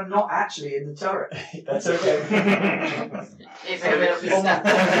 even when I'm not actually in the turret. That's okay. If everyone will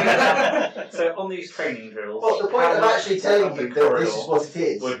be So on these training drills, Well, the point how of much actually telling of the you that this corridor is what it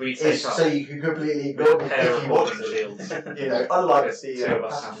is, would we is take up so you can completely ignore with me a pair if of you want boarding to. shields? You know, unlike Two the of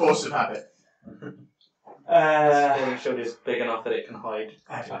us have Force of habit. boarding shield is big enough that it can hide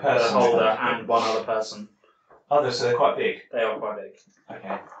the person. holder and one other person. Others, so they're quite big. They are quite big.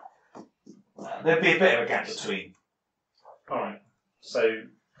 Okay. There'd be a bit of a gap between. Alright, so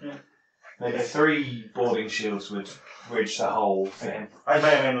Maybe 3 boarding shields would bridge the whole thing. I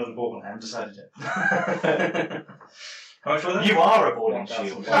may or may not have bought one, I haven't decided yet. How much for them? You are a boarding 1,000.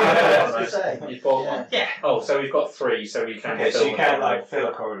 shield. I was going to say. you've bought one. Yeah. Oh, so we've got 3, so we can. Okay, so fill you the can corridor. like fill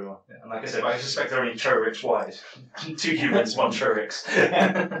a corridor. Yeah, and like I said, I suspect they're only Trorix wide. 2 humans, 1 Trorix.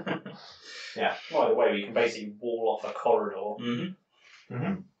 Either way, we can basically wall off a corridor.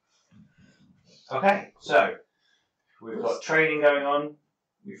 Okay, so we've got training going on.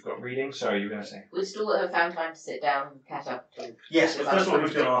 We've got reading. Sorry, you were going to say. We still have found time to sit down and catch up to. Yes, but first of all, I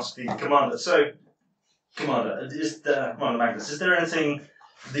was going to ask the commander. So, Commander, Commander Magnus, is there anything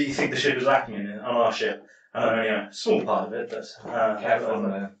that you think the ship is lacking in on our ship? I know only a small part of it, but Careful on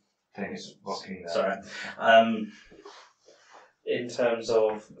the thing is rocking there. Sorry. In terms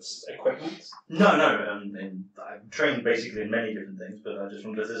of equipment? No. I've trained basically in many different things, but I just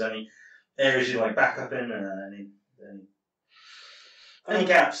wonder if there's any areas you like backup in, any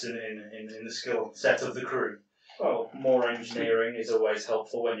gaps in the skill set of the crew. Well, more engineering is always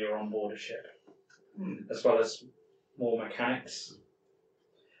helpful when you're on board a ship, as well as more mechanics.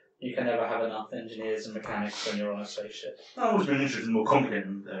 You can never have enough engineers and mechanics when you're on a spaceship. I've always been interested in more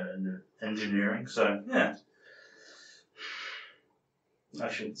complicated engineering, so yeah. I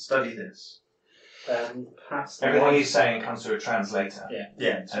should study this. Perhaps Everything he's saying comes through a translator.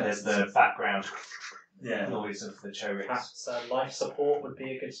 Yeah. And there's the background Yeah. noise of the Chorix. perhaps life support would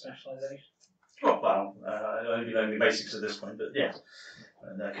be a good specialisation. Well, I only know the basics at this point, but yeah.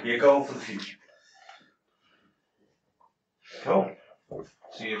 That could be a goal for the future. Cool.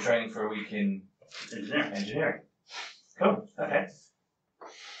 So you're training for a week in engineering. Cool. Okay.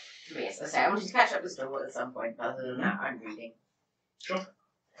 But yes, I say I wanted to catch up with Glorl at some point. But other than that, I'm reading. Sure.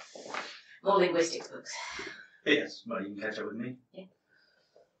 More linguistics books. Yes, well, you can catch up with me. Yeah.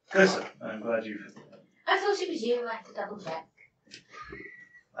 Glissa, I'm glad you've... I thought it was you. I had to double check.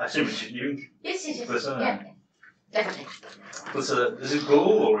 I assume it's you. Yes, it is. Glissa, Yeah, definitely. Glissa, is it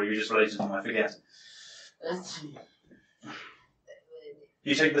Glorl, or are you just related to them? I forget. Do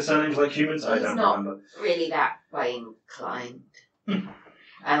you take the surnames like humans? I He's don't not remember. really that way inclined. And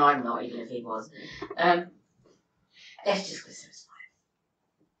I'm not, even if he was. It's just Glissa. It's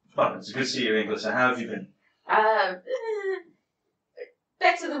Well, it's good to see you in Glissa. How have you been? fine.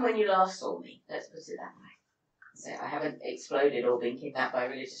 Better than when you last saw me, let's put it that way. So I haven't exploded or been kidnapped by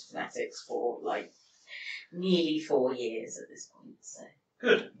religious fanatics for, like, nearly 4 years at this point, so.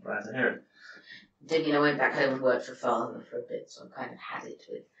 Good. Glad to hear it. Then, I went back home and worked for Father for a bit, so I kind of had it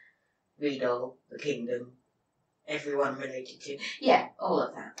with Redol, the kingdom, everyone related to. Yeah, all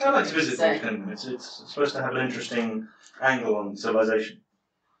of that. I'd like to visit So- the kingdom. It's supposed to have an interesting angle on civilization.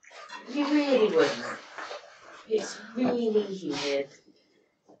 You really wouldn't. It's really humid.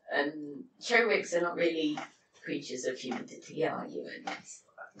 And Chorix are not really creatures of humidity, are you? And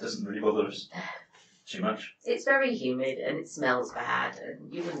It doesn't really bother us too much. it's very humid and it smells bad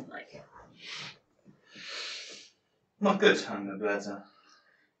and you wouldn't like it. Not good. I'm glad to...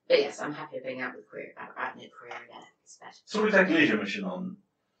 But yes, I'm happy being out with Crear again. It's better. So we take a leisure mission on...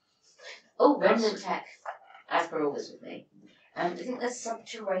 Oh, remnant tech. As per always with me. I think there's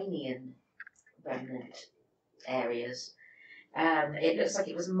subterranean remnant areas. It looks like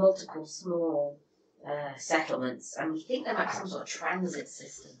it was multiple small settlements, and we think there might be some sort of transit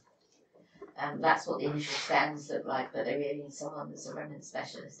system. That's what the initial scans look like, but they really need someone that's a remnant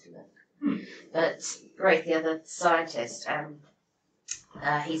specialist to look. But Grace, the other scientist,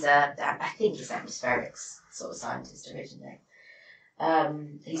 he's I think he's atmospheric sort of scientist originally.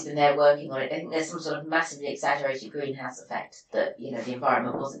 He's been there working on it. I think there's some sort of massively exaggerated greenhouse effect that, the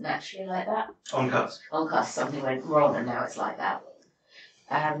environment wasn't naturally like that. On Kusk. On Kusk, something went wrong and now it's like that.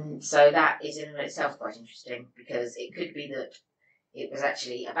 So that is in itself quite interesting because it could be that it was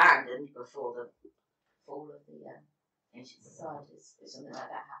actually abandoned before the fall of the ancient societies, if something like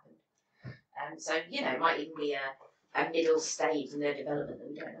that happened. So, it might even be a middle stage in their development that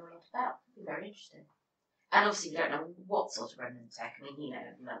we don't know a lot about. It'd be very interesting. And obviously we don't know what sort of remnant tech. I mean,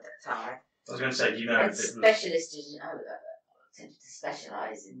 Tara. I was going to say, do you know And if it was... specialists tended to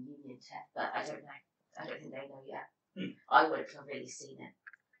specialise in union tech, but I don't know. I don't think they know yet. I wouldn't have really seen it.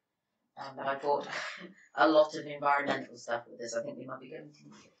 But I bought a lot of environmental stuff with this. I think we might be going to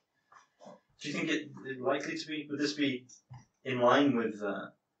need it. Do you think it likely to be... Would this be in line with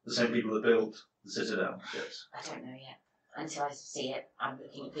the same people that built the Citadel ships? I don't know yet. Until I see it, I'm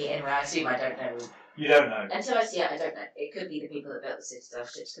looking at it. Anyway, I assume I don't know. You don't know. Until I see it, I don't know. It could be the people that built the Citadel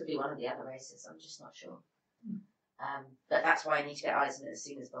ships. Could be one of the other races. I'm just not sure. But that's why I need to get eyes on it as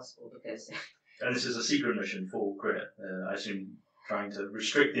soon as possible because... And this is a secret mission for Crear. I assume trying to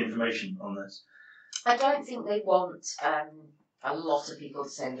restrict the information on this. I don't think they want a lot of people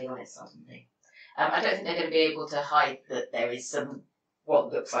descending on it suddenly. I don't think they're going to be able to hide that there is some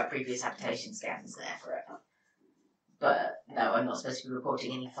what looks like previous habitation scans there for it. But no, I'm not supposed to be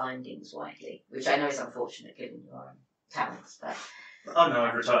reporting any findings widely, which I know is unfortunate given your talents. But Oh no,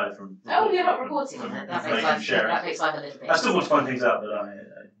 I've retired from... you're not reporting on it. That makes life a little bit. I still want to find things out, but I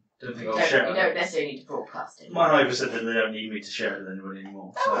don't think You I'll don't, share you it. don't necessarily need to broadcast it. My hiver said that they don't need me to share it with anybody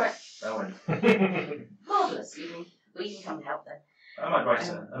anymore. So Alright. that went. Marvellous. We can come and help them. I might write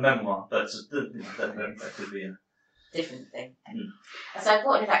a memoir. That could be a Different thing. Mm. So I've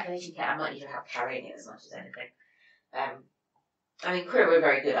got an evacuation kit. I might need your help carrying it as much as anything. I mean, Crear were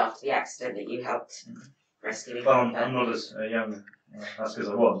very good after the accident that you helped rescuing. Well, I'm not as young as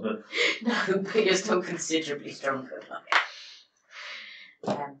I was, but No, but you're still considerably stronger.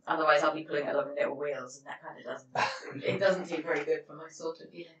 Otherwise, I'll be pulling it along little wheels, and that kind of doesn't seem very good for my sort of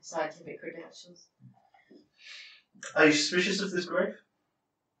scientific credentials. are you suspicious of this grave?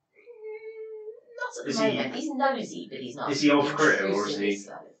 Not at Is the he- moment. He's nosy, but he's not. Is he of Crear, or is intrusively he?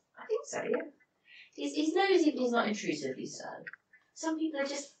 So. I think so. Yeah. He's nosy, but he's not intrusively so. Some people are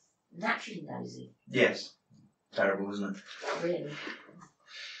just naturally nosy. Yes. Terrible, isn't it? Not really.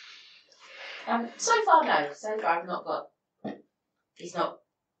 So far, no. So far, I've not got. He's not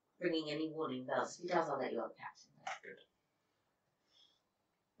ringing any warning bells. If he does, I'll let you on, Captain.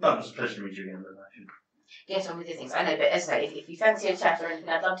 No, it was a pleasure to meet you again, but I should. Get on with your things. I know, but as I say, if you fancy a chat or anything,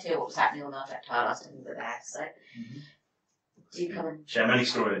 I'd love to hear what was happening on our tactile last time we were there. So, do come and. Share many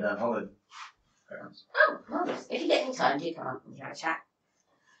stories down Holland. Oh, marvellous. If you get any time, do come up and have a chat.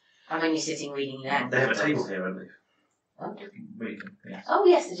 I'm only sitting reading now. They have a table here, I believe. Oh, We can, yes. oh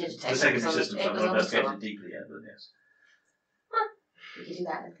yes, they did a table. The secondary It was on system, it I've was not on the investigated floor. it deeply yet, but yes. We could do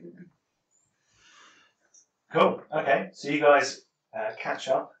that then, couldn't we? Cool. Okay, so you guys catch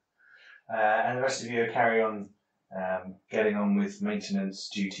up, and the rest of you carry on getting on with maintenance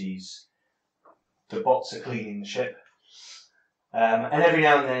duties. The bots are cleaning the ship, and every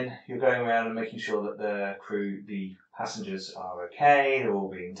now and then you're going around and making sure that the crew, the passengers, are okay. They're all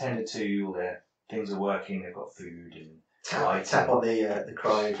being tended to. All their things are working. They've got food and Tap on the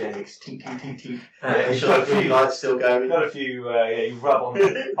cryogenics. Teet, teet, teet, teet. Yeah, Make you've sure got the food light's still going. got a few. You rub on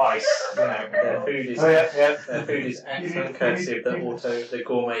ice. Their food is Oh yeah, yeah. their food is excellent, courtesy of the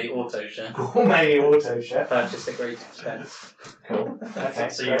gourmet auto chef. Gourmet auto chef. Purchased at great expense. Cool. Okay.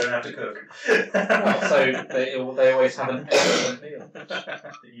 So you don't have to cook. So they always have an excellent meal.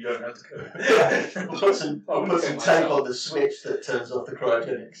 You don't have to cook. I'll put some tape on the switch that turns off the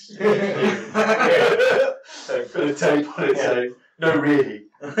cryogenics. So put a tape on it saying, no really.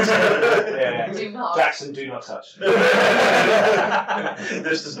 Yeah. Do not. Jackson, do not touch. This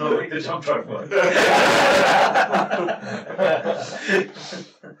does not make the jump drive work.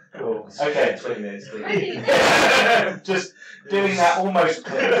 Cool. Okay. 20 minutes. Just doing that almost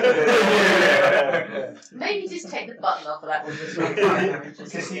clear. Maybe just take the button off of that one.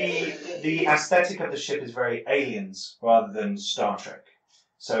 Because the aesthetic of the ship is very Aliens rather than Star Trek.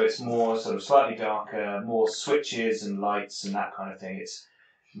 So it's more sort of slightly darker, more switches and lights and that kind of thing. It's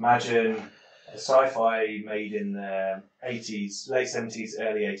imagine a sci-fi made in the 80s, late 70s,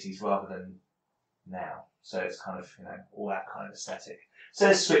 early 80s rather than now. So it's kind of, all that kind of aesthetic. So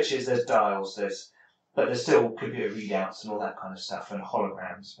there's switches, there's dials, but there's still computer readouts and all that kind of stuff and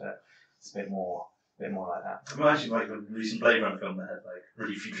holograms, but it's a bit more like that. Imagine like the recent Blade Runner film that had like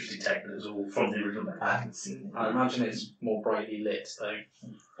really futuristic tech, but it was all from the original Blade I Runner. haven't seen it. I imagine it's more brightly lit though.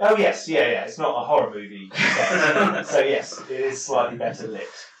 Oh yes, yeah. It's not a horror movie. So yes, it is slightly better lit.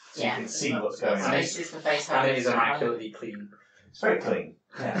 So you can see what's going on. Spaces for face And it is immaculately clean. It's very clean.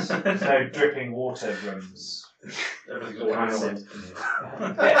 Yes. There's no dripping water rooms. Everything's all acid.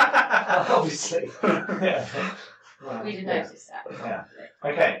 Yeah. Obviously. Yeah. We did notice that. Yeah.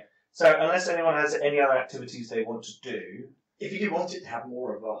 Okay. So unless anyone has any other activities they want to do, If you do want it to have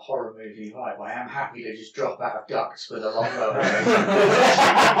more of a horror movie vibe, I am happy to just drop out of ducts with a longbow.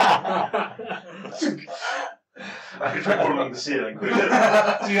 I could put one along the ceiling. do you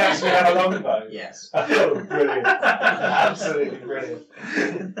actually have a longbow? Yes. Oh, brilliant! Absolutely brilliant.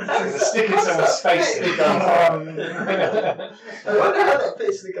 Stick in someone's face. I wonder how that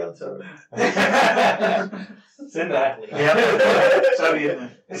fits the gun turret. It's in there. Yeah. It's only in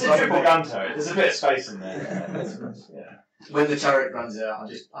there. It's a triple gun turret. There's a bit of space in there. Yeah. When the turret runs out,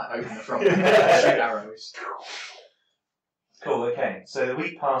 I open the front and shoot arrows. Cool. Okay. So the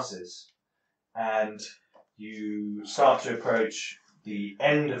week passes, and you start to approach the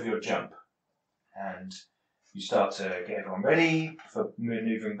end of your jump, and you start to get everyone ready for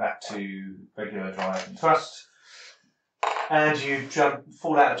manoeuvring back to regular drive and thrust, and you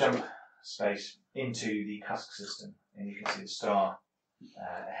fall out of jump space into the Kusk system, and you can see the star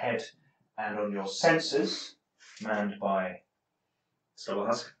ahead, and on your sensors, manned by Stubble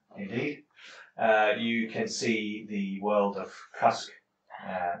Husk. indeed, you can see the world of Kusk,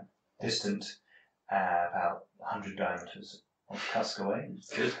 distant about 100 diameters of Kusk away.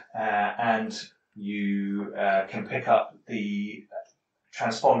 Good. And you can pick up the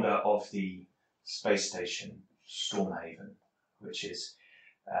transponder of the space station Stormhaven, which is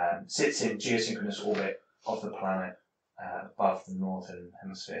sits in geosynchronous orbit of the planet above the northern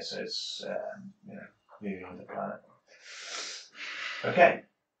hemisphere, so it's moving on the planet. Okay,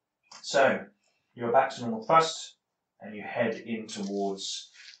 so you're back to normal thrust, and you head in towards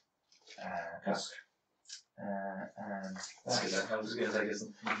Kusk. And I was going to take us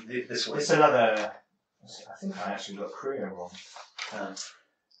this way. it's another. I think I actually got Crear wrong.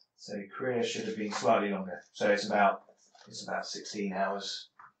 So Crear should have been slightly longer. So it's about 16 hours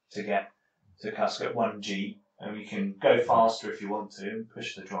to get to Kusk at 1G, and we can go faster if you want to and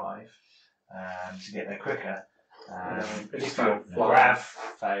push the drive to get there quicker. If your grav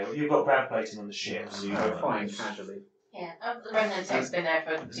fail, you've got grav plating on the ship, so you go flying casually. Yeah, the remnant tech's been there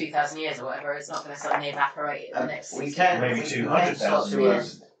for 2,000 years or whatever. It's not going to suddenly evaporate in the next. We 60 can maybe we 200,000 can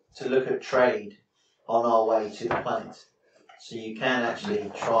start to look at trade on our way to the planet. So you can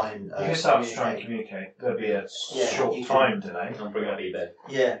actually try and You can start to try and communicate. There'll be a short you time delay. I'll bring up eBay.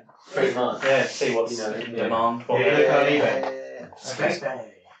 Yeah, pretty much. Yeah, see what's You know, in yeah. demand. Yeah, look on eBay. Okay. Space Bay.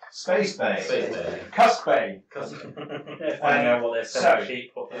 Space Bay. Space Bay. Kusk Bay. Yeah, finding out what they're selling So-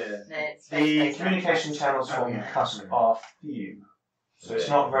 cheap. What No, it's The space-based communication channels from Kusk are few, so it's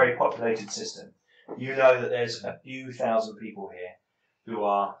not a very populated system. You know that there's a few thousand people here who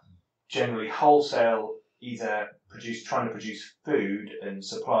are generally wholesale, either trying to produce food and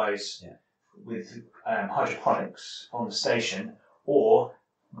supplies with hydroponics on the station, or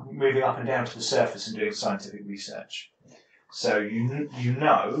moving up and down to the surface and doing scientific research. So you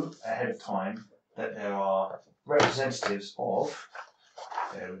know ahead of time that there are representatives of.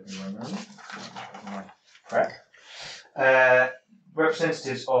 Bear with me one moment. Prep.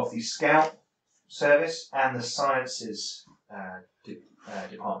 Representatives of the Scout Service and the Sciences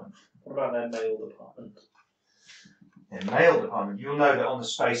Department. What about their mail department? The mail department, you'll know that on the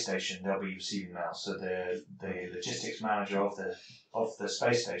space station they'll be receiving mail. So the logistics manager of the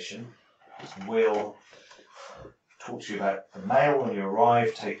space station will talk to you about the mail when you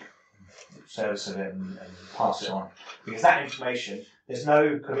arrive, take service of it and pass it on. Because that information, there's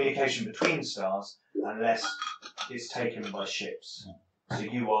no communication between the stars unless it's taken by ships. So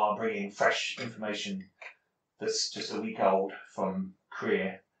you are bringing fresh information that's just a week old from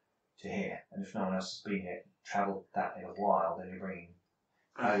Crear to here. And if no one else has been here, travelled that in a while, then you're bringing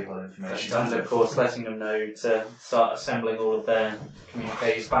valuable information. And of course, letting them know to start assembling all of their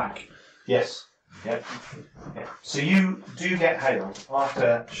communiques back. Yes. Yep. So you do get hailed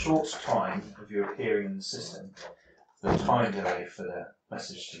after a short time of you appearing in the system. The time delay for the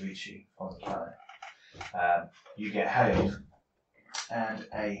message to reach you from the planet. You get hailed, and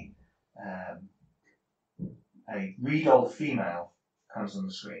a Redol female comes on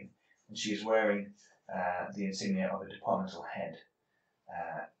the screen, and she is wearing the insignia of a departmental head.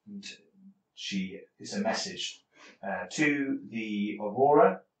 And it's a message to the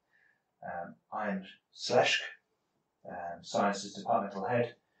Aurora. I am Sleshk, Sciences Departmental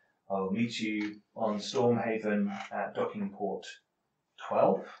Head. I will meet you on Stormhaven at Docking Port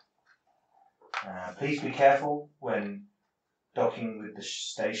 12. Please be careful when docking with the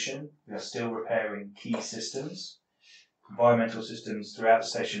station. We are still repairing key systems. Environmental systems throughout the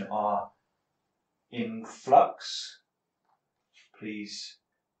station are in flux. Please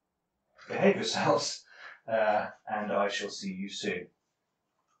behave yourselves, and I shall see you soon.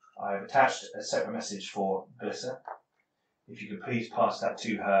 I have attached a separate message for Glissa. If you could please pass that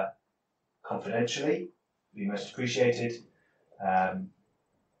to her confidentially, it'd be most appreciated.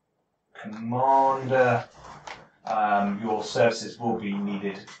 Commander, your services will be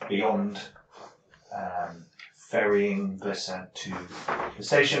needed beyond ferrying Glissa to the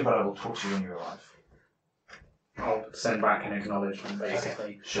station, but I will talk to you when you arrive. I'll send back an acknowledgement, basically.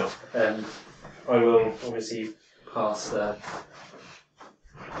 Okay, sure. I will obviously pass the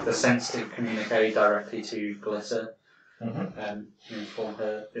sensitive communique directly to Glissa. Inform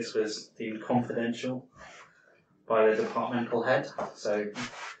her this was deemed confidential by the departmental head, so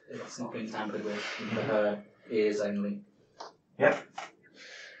it's not being tampered with for her ears only. Yep.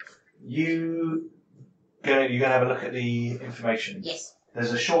 You're going to have a look at the information. Yes.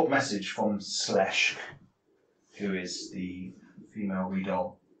 There's a short message from Sleshk, who is the female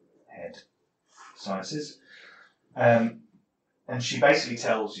Redol head sciences. And she basically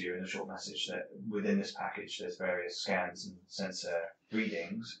tells you in a short message that within this package there's various scans and sensor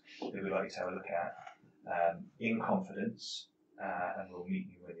readings that we'd like you to have a look at in confidence, and we'll meet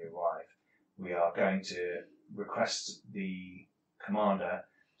you when you arrive. We are going to request the commander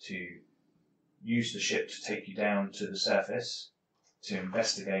to use the ship to take you down to the surface to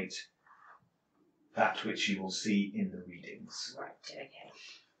investigate that which you will see in the readings. Right, okay.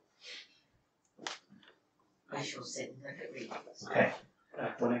 I shall sit and look at readings. Okay.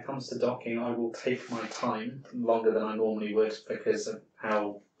 When it comes to docking, I will take my time, longer than I normally would, because of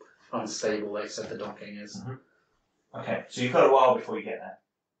how unstable they said the docking is. Okay, so you've got a while before you get there.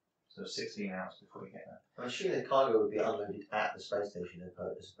 So 16 hours before you get there. I'm assuming the cargo would be unloaded at the space station as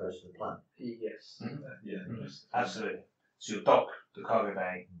opposed to the plant. Yes. Absolutely. So you'll dock the cargo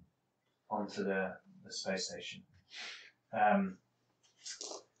bay onto the space station.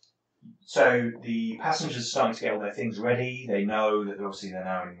 So the passengers are starting to get all their things ready. They know that obviously they're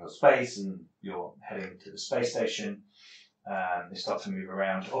now in your space and you're heading to the space station. They start to move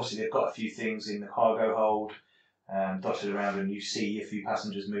around. Obviously they've got a few things in the cargo hold dotted around, and you see a few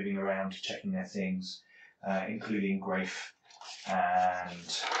passengers moving around checking their things, including Grafe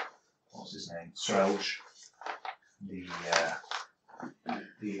and what's his name? Strelge,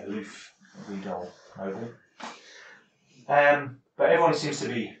 the aloof Vidal noble. But everyone seems to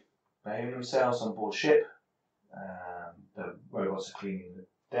be behaving themselves on board ship. The robots are cleaning the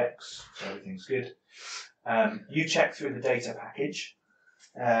decks, so everything's good. You check through the data package,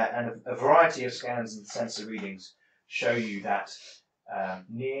 and a variety of scans and sensor readings show you that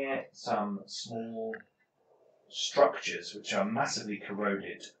near some small structures which are massively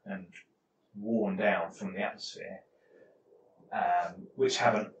corroded and worn down from the atmosphere, which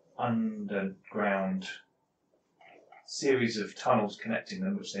have an underground series of tunnels connecting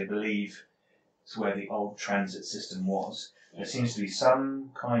them, which they believe is where the old transit system was. There seems to be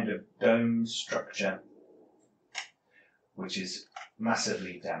some kind of dome structure which is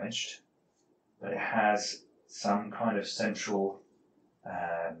massively damaged, but it has some kind of central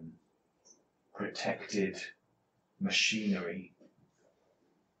protected machinery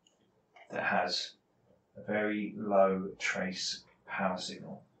that has a very low trace power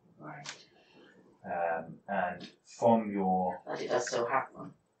signal. Right. And from your... But it does still have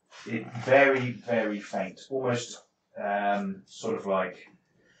one. It very, very faint, almost sort of like,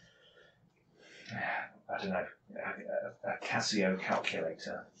 I don't know, a Casio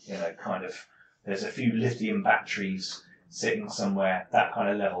calculator, you know, kind of, there's a few lithium batteries sitting somewhere, that kind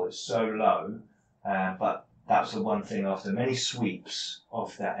of level. It's so low, but that was the one thing after many sweeps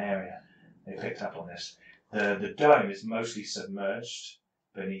of that area, they picked up on this. The dome is mostly submerged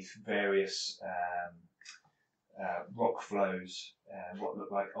beneath various rock flows, what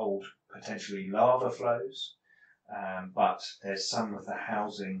look like old, potentially lava flows, but there's some of the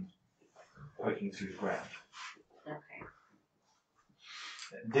housing poking through the ground. Okay.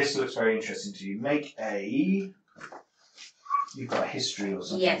 This looks very interesting to you. Make a... You've got a history or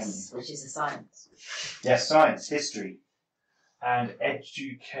something, haven't Yes, which is a science. you? Yes, science, history, and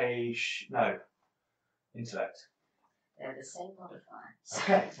education... No, intellect. They're the same modifiers.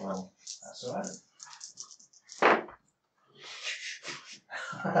 Okay, well, that's all right then.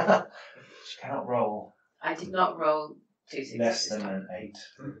 She cannot roll I did not roll 2 6s less this than time. an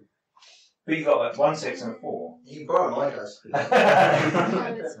 8. But you got 1 6 and a 4. You can borrow my dice. No,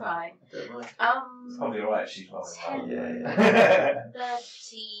 it's fine. I don't mind. It's probably alright if she's rolling well. 10, Yeah.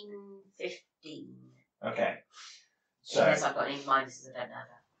 13, 15. Okay. So, Unless I've got any minuses, I don't know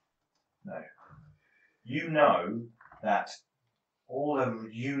that. you know that all the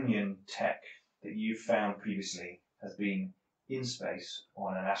Union tech that you've found previously has been in space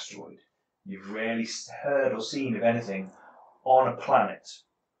on an asteroid. You've rarely heard or seen of anything on a planet.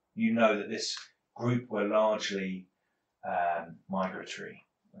 You know that this group were largely migratory,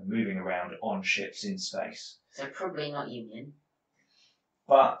 moving around on ships in space. So probably not Union.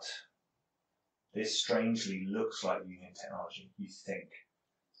 But this strangely looks like Union technology, you think.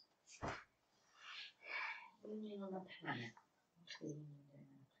 Union on a planet. What's the Union doing on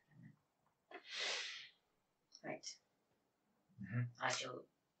a planet? Right. Mhm. I shall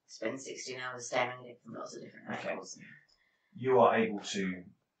spend 16 hours staring at it from lots of different Okay. angles. You are able to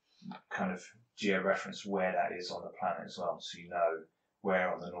kind of geo-reference where that is on the planet as well, so you know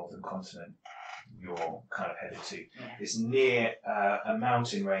where on the northern continent you're kind of headed to. Yeah. It's near a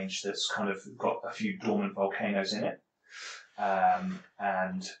mountain range that's kind of got a few dormant volcanoes in it,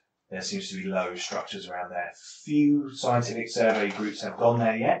 and there seems to be low structures around there. Few scientific survey groups have gone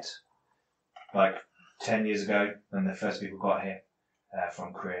there yet, like 10 years ago when the first people got here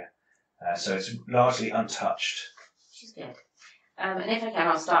from Crear. So it's largely untouched. Which is good. And if I can,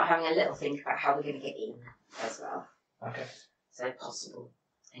 I'll start having a little think about how we're going to get in as well. Okay. So possible.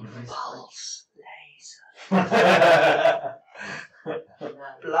 Pulse No.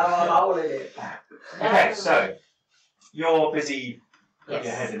 Blow a hole in it. Okay, so you're busy Yes,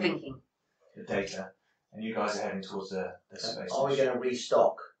 you're heading thinking. the data, and you guys are heading towards the space. Are we going to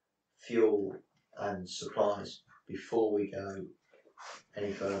restock fuel and supplies before we go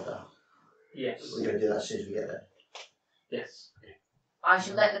any further? Yes. We're going to do that as soon as we get there. Yes. I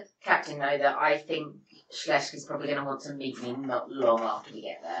should let the captain know that I think Schlesk is probably going to want to meet me not long after we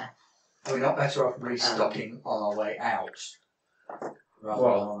get there. Are we not better off restocking on our way out? Rather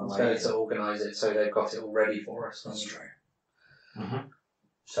Well, than on I was the way going in? to organise it so they've got it all ready for us. That's true.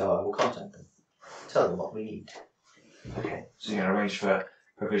 So I will contact them. Tell them what we need. Okay, so you're going to arrange for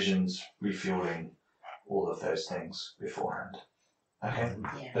provisions, refueling, all of those things beforehand. Okay.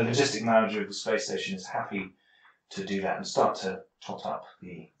 Yeah. The logistic manager of the space station is happy to do that and start to tot up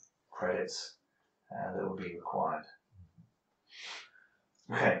the credits that will be required.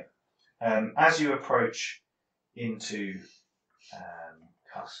 Okay. As you approach into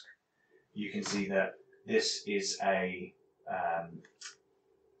Kusk, you can see that this is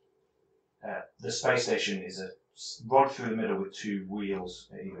the space station is a rod through the middle with two wheels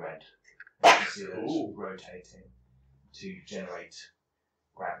at either end. You can see those rotating to generate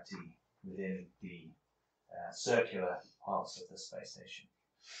gravity within the circular parts of the space station.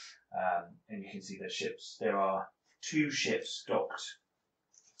 And you can see that there are two ships docked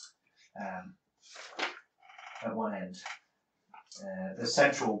at one end. The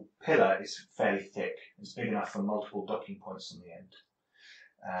central pillar is fairly thick. It's big enough for multiple docking points on the end.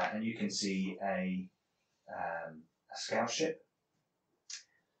 And you can see a scout ship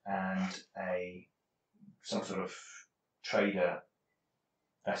and some sort of trader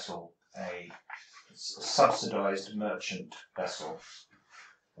vessel, a subsidised merchant vessel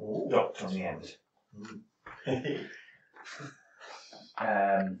docked on the end.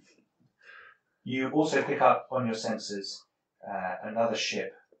 You also pick up on your sensors another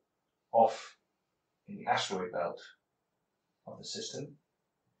ship off in the asteroid belt of the system,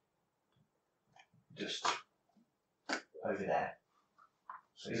 just over there.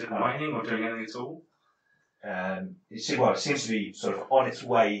 So Is it mining or doing anything at all? It seems to be sort of on its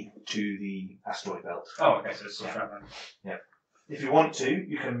way to the asteroid belt. Oh, okay, so it's still travelling. If you want to,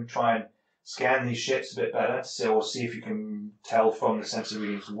 you can try and scan these ships a bit better or see if you can tell from the sensor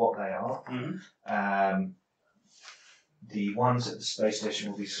readings what they are. Mm-hmm. The ones at the space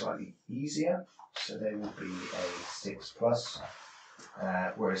station will be slightly easier, so they will be a 6+,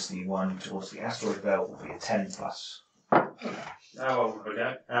 whereas the one towards the asteroid belt will be a 10+. Oh, well,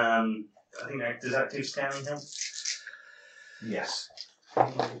 okay. I think does active scanning help? Yes.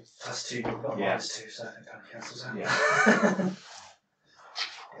 +2, we've got Yeah. -2, so I think that cancels out. Yeah.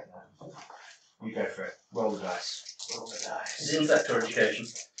 You go for it. Roll the dice. Roll the dice. Is it intellect or education?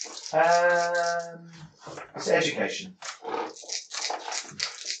 It's education.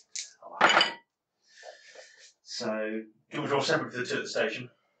 So, do you want to draw separate for the two at the station?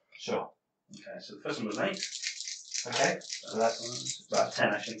 Sure. Okay, so the first one was an 8. Okay. So that's about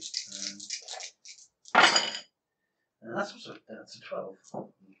 10 actually. And that's also that's a 12.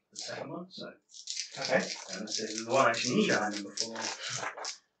 The second one, so. okay. And this is the one I actually need a number for.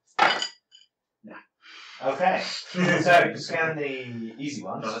 Okay. So you scan the easy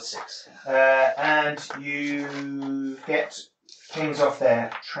ones, No, that's 6. and you get things off their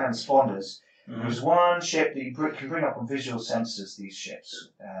transponders. There's one ship that you can bring up on visual sensors. These ships.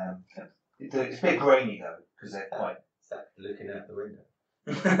 It's a bit grainy though because they're quite. Is that looking out the window?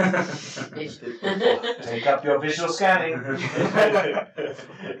 Take up your visual scanning. Out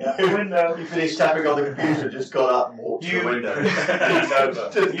the window. You finished tapping on the computer, just got up and walked to the window.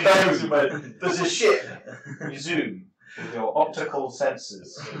 Just goes and went, there's a ship. You zoom with your optical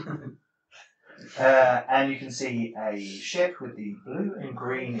sensors. And you can see a ship with the blue and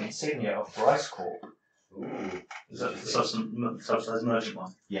green insignia of Bryce Corp. Is that the subsidised merchant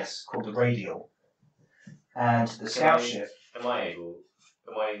one? Yes, called the Radial. And the scout ship. Am I able?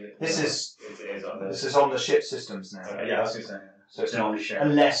 This is It is on the. this is on the ship systems now. Okay. Yeah, I was going to say. So it's It's on the ship.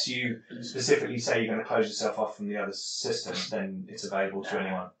 unless you specifically say you're going to close yourself off from the other systems, then it's available to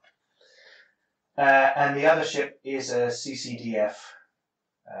anyone. And the other ship is a CCDF,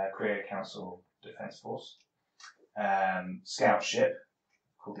 Crear Council Defence Force, scout ship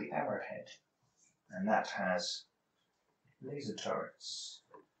called the Arrowhead, and that has laser turrets.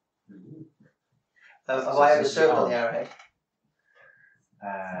 Have I ever served on the Arrowhead?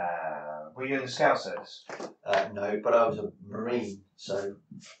 Were you in the scout service? No, but I was a Marine, so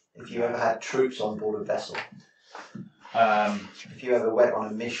if you ever had troops on board a vessel, if you ever went on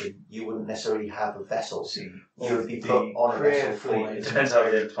a mission, you wouldn't necessarily have a vessel. You would be put on a Crear vessel fleet. for It depends how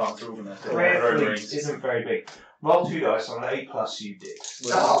the departments are organised. Crear fleet isn't very big. Roll 2 dice on an 8+. You did.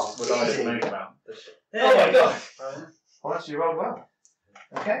 Would I easy. know about the ship? Oh my god! Well, actually, you rolled well.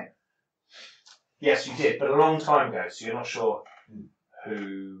 Okay. Yes, you did, but a long time ago, so you're not sure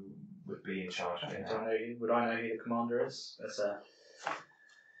would be in charge of it. Would I know who the commander is?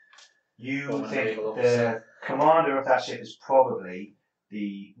 You Former think naval the officer. commander of that ship is probably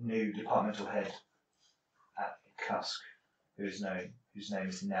the new departmental head at Kusk, whose name is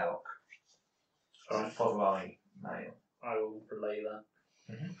Nelok. Alright. Farharbour male. I will relay that.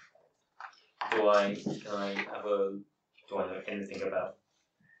 Do I know anything about?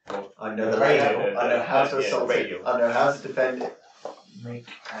 I know The the radio. radio. I know how to Yeah, assault radio. it. I know how to defend it. Make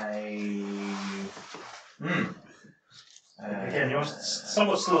a. Again, you're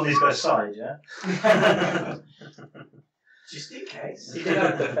somewhat still on these guys' side, yeah? Just in case. He did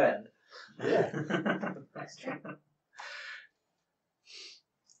have to defend. Yeah. That's true.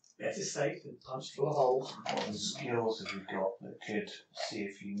 Better safe than punch through a hole. What skills have you got that could see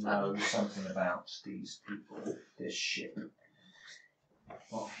if you know something about these people, this ship?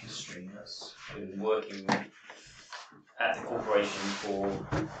 What history has? Been working at the corporation for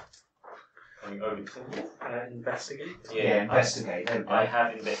over 20 years. Investigate. Yeah, investigate. There we go. I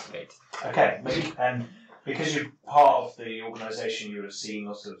have investigated. Okay, maybe, and because you're part of the organisation, you would have seen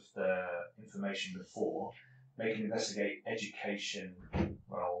lots of the information before. Make an investigate education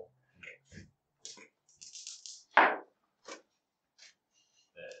roll.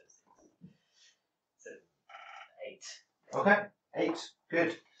 Eight. Okay, 8.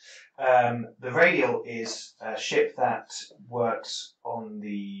 Good. The Radial is a ship that works on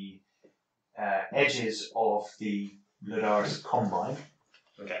the edges of the Ludaris Combine.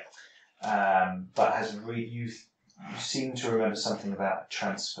 Okay. But has you seem to remember something about a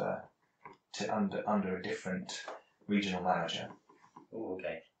transfer to under a different regional manager. Oh,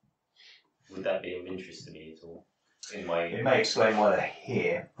 okay. Would that be of interest to me at all? In my It may explain why they're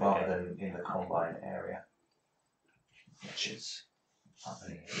here rather than in the Combine area, which is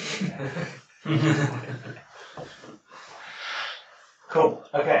cool.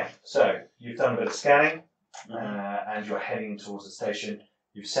 Okay, so you've done a bit of scanning and you're heading towards the station.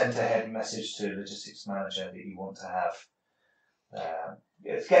 You've sent a head message to logistics manager that you want to have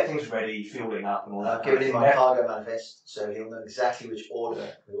get things ready, fueling up and all that. I've given him my cargo manifest, so he'll know exactly which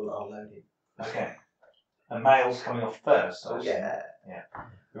order we will unload him. Okay. And mail's coming off first. Oh yeah.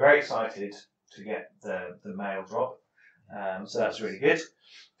 We're very excited to get the mail drop. So that's really good.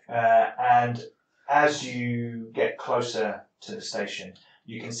 And as you get closer to the station,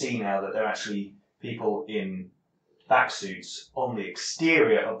 you can see now that there are actually people in back suits on the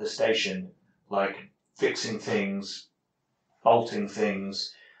exterior of the station, like fixing things, bolting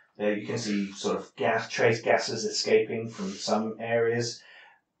things. There you can see sort of trace gases escaping from some areas.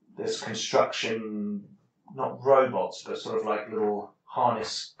 There's construction, not robots, but sort of like little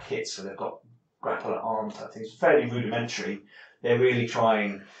harness kits where they've got grappler arm type things. Fairly rudimentary. They're really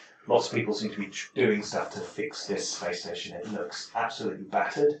trying. Lots of people seem to be doing stuff to fix this space station. It looks absolutely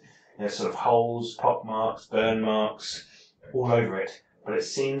battered. There's sort of holes, pock marks, burn marks all over it, but it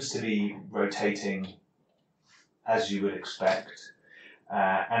seems to be rotating as you would expect,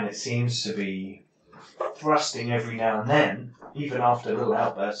 and it seems to be thrusting every now and then, even after little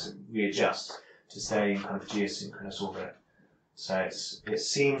outbursts, it readjusts to stay in kind of geosynchronous orbit. So it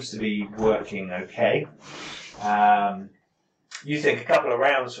seems to be working okay. You think a couple of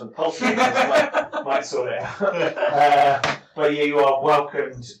rounds from the pulse meters might sort it out. But yeah, you are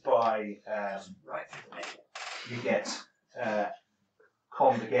welcomed by, you get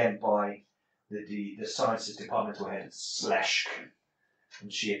conned again by the sciences departmental head, Sleshk,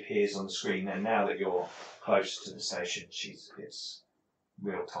 and she appears on the screen. And now that you're close to the station, it's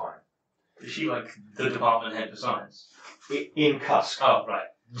real time. Is she like the department head for science? In Kusk. Oh, right.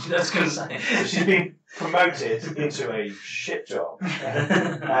 That's going to say. So she's been promoted into a shit job.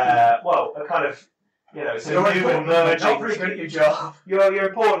 Well, a kind of, it's a new emerging. Not very good at your job. You're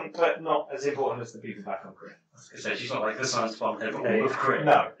important, but not as important as the people back on Crear. I was going to say, she's not like the science department head for all of Crear.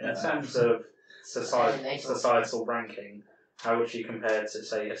 No. In terms of societal ranking, how would she compare to,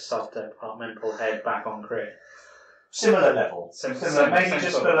 say, a sub-departmental head back on Crear? Similar level. Similar, maybe same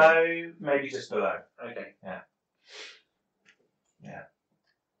just sort of below. Maybe just below. Okay. Yeah.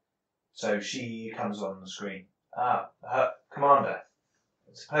 So she comes on the screen. Her commander.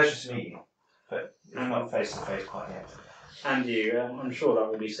 It's a pleasure to meet you, but it's not face to face quite yet. And you, I'm sure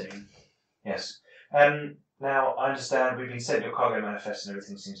that will be soon. Yes. Now, I understand we've been sent your cargo manifest and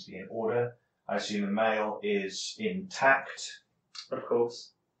everything seems to be in order. I assume the mail is intact. Of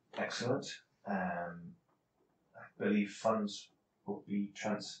course. Excellent. I believe funds will be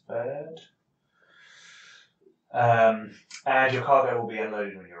transferred. And your cargo will be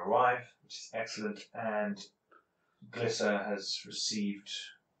unloaded when you arrive, which is excellent. And Glissa has received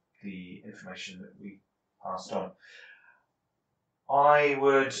the information that we passed on. I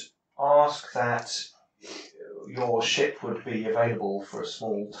would ask that your ship would be available for a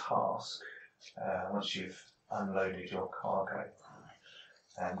small task once you've unloaded your cargo.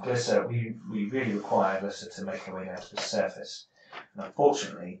 Glissa, we really require Glissa to make her way down to the surface. And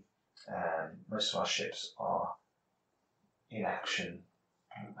unfortunately, most of our ships are in action,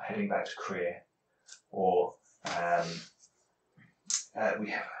 heading back to Crear, or we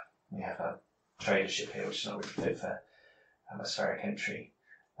have a trader ship here which is not really fit for atmospheric entry.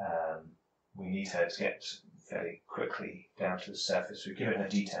 We need her to get fairly quickly down to the surface. We've given her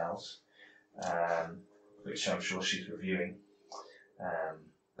details, which I'm sure she's reviewing,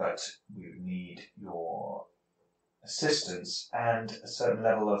 but we would need your assistance and a certain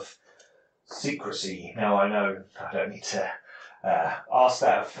level of secrecy. Now, I know I don't need to ask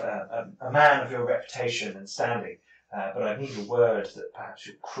that of a man of your reputation and standing, but I need a word that perhaps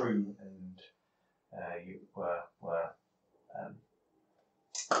your crew and you were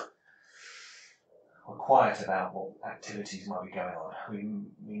quiet about what activities might be going on.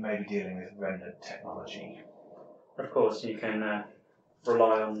 We may be dealing with remnant technology. Of course, you can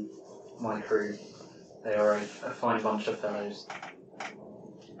rely on my crew. They are a fine bunch of fellows.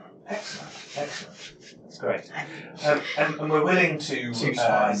 Excellent. That's great. And we're willing to 2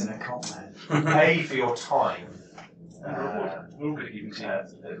 spies and a combat. pay for your time.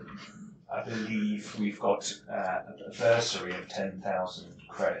 I believe we've got a bursary of 10,000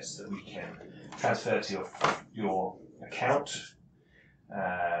 credits that we can transfer to your account.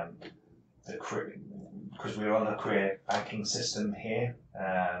 Because we're on the Crear banking system here,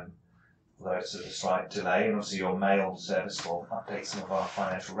 although it's a slight delay, and obviously your mail service will update some of our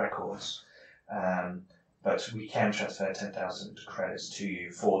financial records. But we can transfer 10,000 credits to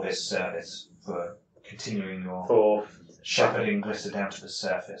you for this service, for continuing your shepherding Glissa down to the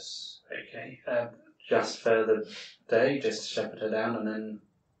surface. Okay, just for the day, just shepherd her down and then...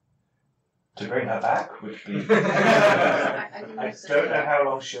 To bring her back would be... I don't know how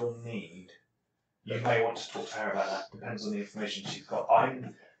long she'll need. You may want to talk to her about that. Depends on the information she's got.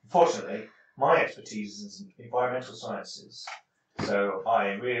 Unfortunately, my expertise is in environmental sciences, so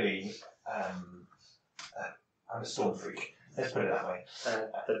I really... I'm a storm freak. Let's put it that way.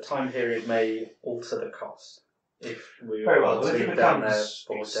 The time period may alter the cost. If we Very well. were If to it leave down there becomes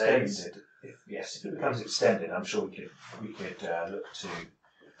 4 extended, days... if it becomes extended, I'm sure we could look to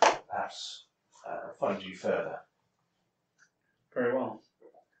perhaps fund you further. Very well.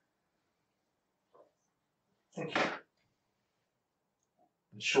 Thank you.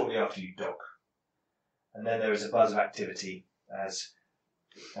 And shortly after you dock, and then there is a buzz of activity as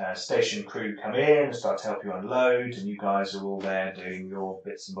station crew come in and start to help you unload, and you guys are all there doing your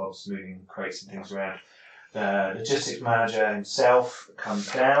bits and bobs, moving crates and things around. The logistics manager himself comes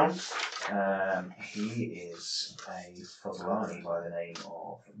down. He is a Fozolani by the name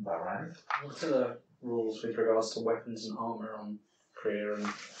of Baran. What are the rules with regards to weapons and armour on Crear and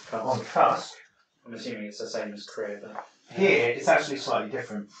Kusk? On Kusk, I'm assuming it's the same as Crear, but... here it's actually slightly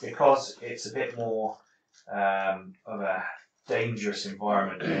different because it's a bit more of a dangerous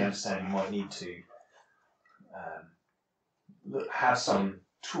environment. I understand you might need to have some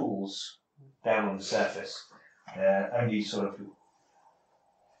tools down on the surface. Only sort of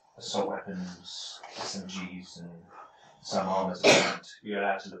assault weapons, SMGs, and some armours around you're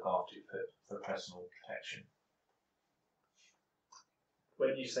allowed to look after for personal protection.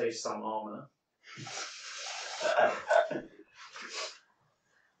 When you say some armour...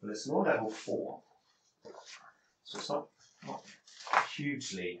 Well, it's more level 4, so it's not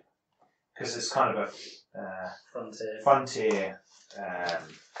hugely, because it's kind of a frontier.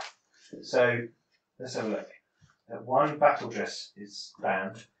 So let's have a look. 1 battle dress is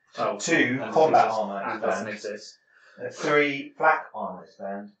banned. 2 combat armour is doesn't banned. exist. 3 black armour is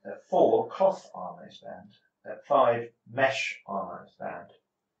banned. 4 cloth armour is banned. 5 mesh armour is banned.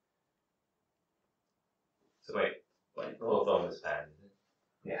 So wait, cloth armor is banned.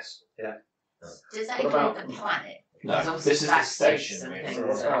 Yes. Does that What about- include the planet? No, Because this is the obviously station. back Really. suits and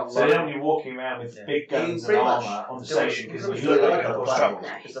things. So they don't be walking around with big guns and Pretty much. armour on the Do we- station because do we you look do like it you're on going the to cause trouble.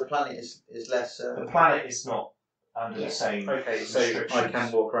 No. Because the planet is less... The planet is not under the same Okay, so restrictions. I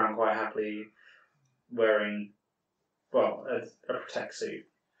can walk around quite happily wearing, well, a protect suit.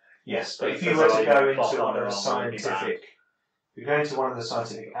 Yes, but if you Because were to I go cloth into one armour of the armour would be scientific, if you go into one of the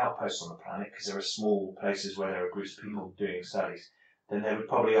scientific outposts on the planet, because there are small places where there are groups of people doing studies, then they would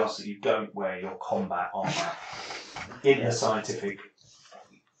probably ask that you don't wear your combat armour in the scientific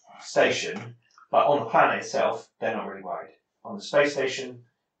station. But on the planet itself, they're not really worried. On the space station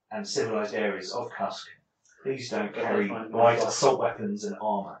and civilized areas of Kusk, please don't carry light assault weapons and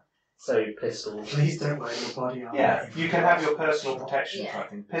armour. So pistols. Please don't wear your body armor. Yeah, you can have your personal protection Yeah.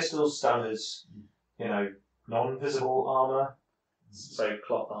 type thing. Pistols, stunners, non-visible armour. So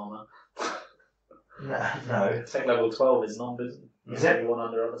cloth armour. No. Tech level 12 is non-visible. Is it? Everyone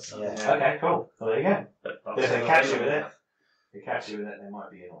under other stuff. Yeah. Okay, cool. Well, there you go. But If they catch you with it, they might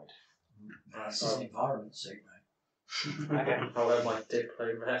be annoyed. This is an environment suit, mate. Okay. I'll wear my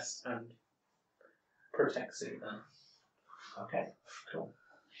Diplo vest and protect suit then. Okay, cool.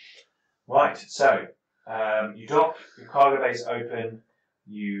 Right, so you dock, your cargo bay is open,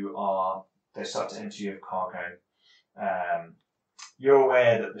 they start to enter your cargo. You're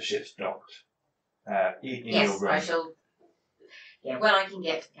aware that the ship's docked. In your Yes, room. I shall. Yeah, when I can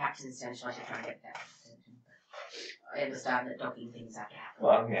get to the captain's attention, I shall try and get the captain's attention. But I understand that docking things have to happen.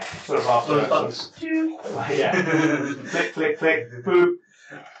 Well, yeah, sort of after that. Yeah. Flick, flick, flick, boop.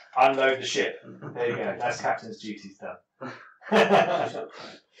 Unload the ship. There you go. That's captain's duties done.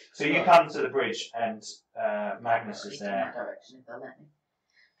 So you come to the bridge and Magnus is In there. that direction, if they'll let me.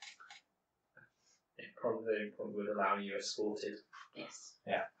 It probably would allow you escorted. Yes.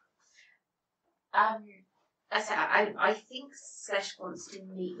 Yeah. I think Slash wants to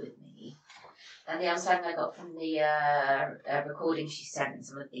meet with me. And the understanding I got from the recording she sent and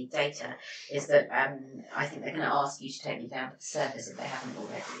some of the data is that I think they're going to ask you to take me down to the surface if they haven't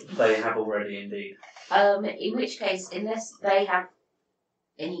already. They have already indeed. In which case, unless they have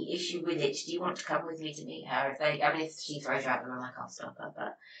any issue with it, do you want to come with me to meet her? If she throws you out the room, I can't stop her.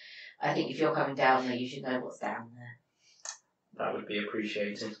 But I think if you're coming down there, you should know what's down there. That would be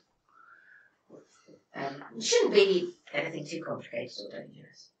appreciated. It shouldn't be anything too complicated or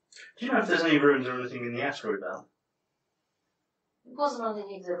dangerous. Do you know if there's any ruins or anything in the asteroid belt? It wasn't on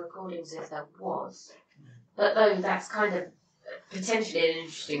any of the recordings if there was. But though that's kind of potentially an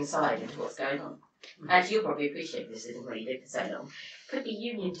interesting side into what's going on. And you'll probably appreciate this in what you did for so long. Could be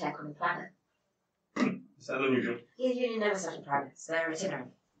Union tech on the planet. Is that unusual? Yeah, Union never settled planets. They're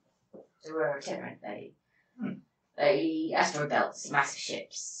itinerant. They were itinerant. They asteroid belts, massive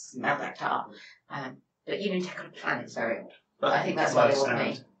ships, melt like tar. But Union tech on a planet is very old. But I think that's why they want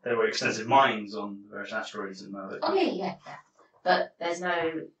me. There were extensive mines on various asteroids and other. Oh yeah. But there's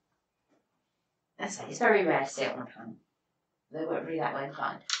no. It's very rare to see it on a planet. They weren't really that way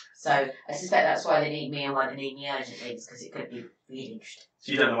inclined. So I suspect that's why they need me and why they need me urgently, because it could be really interesting.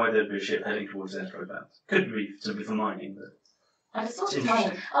 So you don't know why there'd be a ship heading towards the asteroid belt? Could be simply for mining, but I just thought It's of mine.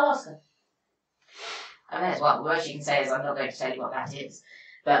 interesting. I'll ask her. I may as well. The worst you can say is I'm not going to tell you what that is.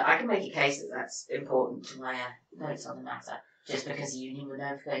 But I can make a case that that's important to my notes on the matter, just because the Union were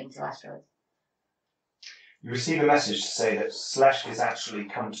known for going to asteroids. You receive a message to say that Slash has actually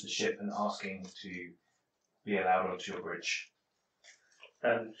come to the ship and asking to be allowed onto your bridge.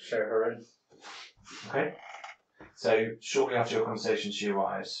 And show her in. Okay. So shortly after your conversation, she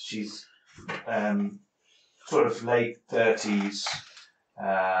arrives. She's sort of late 30s.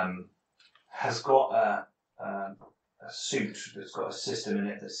 Has got a suit that's got a system in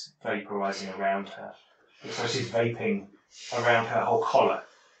it that's vaporizing around her. Looks like she's vaping around her whole collar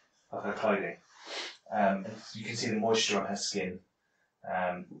of her clothing. And you can see the moisture on her skin.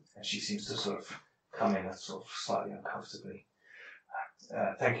 And she seems to sort of come in sort of slightly uncomfortably.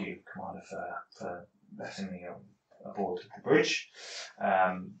 Thank you, Commander, for letting me aboard the bridge.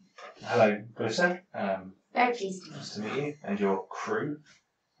 Hello, Glissa. Very pleased to meet Nice to meet you and your crew.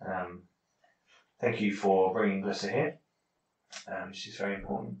 Thank you for bringing Glissa here. She's a very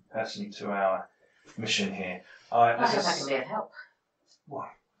important person to our mission here. I hope I can be of help. Well,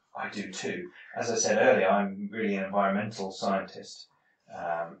 I do too. As I said earlier, I'm really an environmental scientist,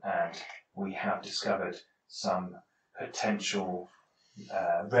 and we have discovered some potential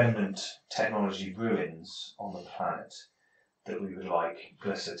remnant technology ruins on the planet that we would like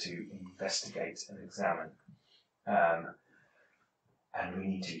Glissa to investigate and examine. And we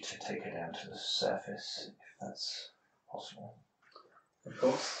need you to take her down to the surface, if that's possible. Of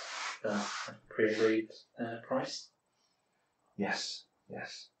course. Pre-agreed price. Yes.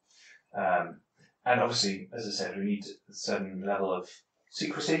 And obviously, as I said, we need a certain level of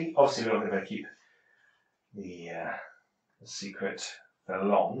secrecy. Obviously, we're not going to keep the secret for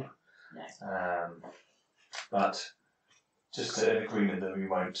long. No. But just an agreement that we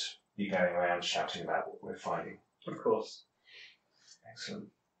won't be going around shouting about what we're finding. Of course. Excellent.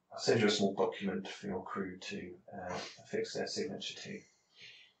 I'll send you a small document for your crew to affix their signature to.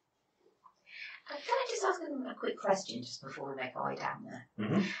 Can I just ask a quick question just before we make our way down there?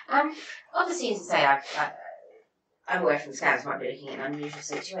 Mm-hmm. Obviously, as I say, I'm aware from the scouts might be looking at an unusual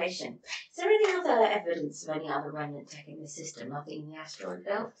situation. Is there any other evidence of any other remnant tech in the system? Nothing in the asteroid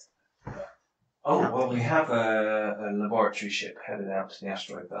belt? Oh, well, we have a laboratory ship headed out to the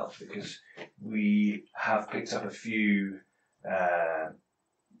asteroid belt because we have picked up a few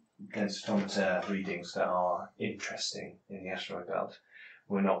densitometer readings that are interesting in the asteroid belt.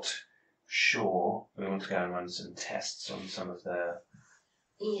 We're not sure. We want to go and run some tests on some of the...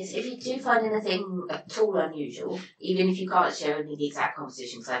 Yes, if you do find anything at all unusual, even if you can't show me the exact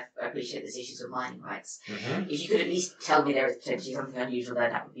composition, because I appreciate there's issues with mining rights, if you could at least tell me there is potentially something unusual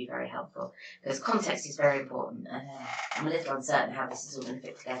there, that would be very helpful. Because context is very important, and I'm a little uncertain how this is all going to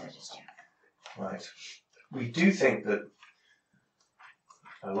fit together just yet. Right. We do think that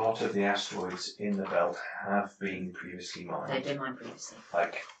a lot of the asteroids in the belt have been previously mined. They've been mined previously.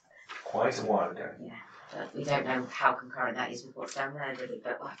 Like, quite a while ago. Yeah, but we don't know how concurrent that is with what's down there, really,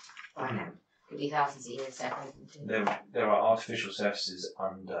 but I know. Could be thousands of years separated. There are artificial surfaces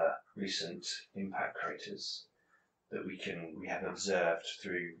under recent impact craters that we have observed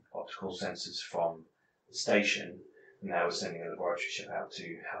through optical sensors from the station, and now we're sending a laboratory ship out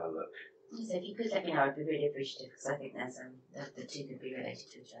to have a look. So if you could let me know, I'd be really appreciative, because I think there's the two could be related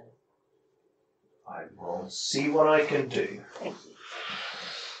to each other. I will see what I can do. Thank you.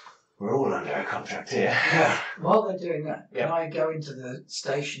 We're all under a contract here. While they're doing that, Yeah. can I go into the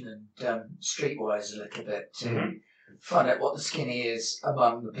station and streetwise a little bit to find out what the skinny is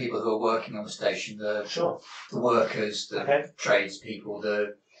among the people who are working on the station, Sure. the workers, the Okay. tradespeople,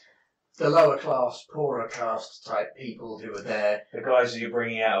 the lower class, poorer caste type people who are there. The guys that you're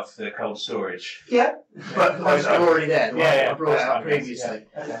bringing out of the cold storage. Yeah, but the ones that are already there, the ones that I brought that's out fine, previously.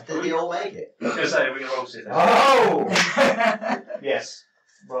 yeah. Did we all make it? I was going to say, we're going to roll to see if there's Oh! Yes.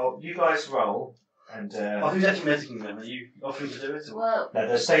 Well, you guys roll, and Oh, who's actually medicing them? Are you offering to do it? Or? Well, no,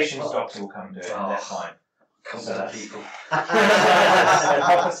 the station's doctor will come and do it, and they're fine. Competent people.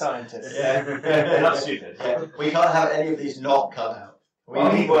 Proper scientists. Yeah. They're not stupid. Yeah. We can't have any of these not cut out. We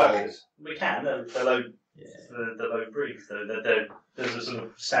need workers. We can. They're low. They're low brief. There's a sort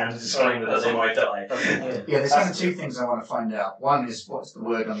of standard disclaimer that they might die. Yeah, there's kind of two things I want to find out. One is what's the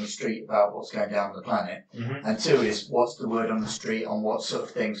word on the street about what's going down on the planet, and two is what's the word on the street on what sort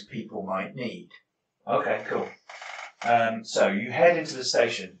of things people might need. Okay, cool. So you head into the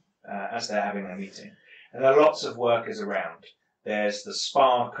station as they're having their meeting, and there are lots of workers around. There's the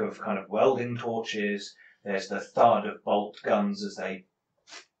spark of kind of welding torches. There's the thud of bolt guns as they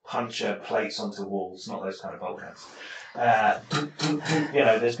puncture plates onto walls, not those kind of bolt guns.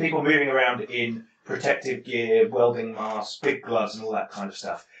 There's people moving around in protective gear, welding masks, big gloves, and all that kind of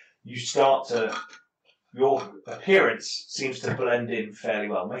stuff. Your appearance seems to blend in fairly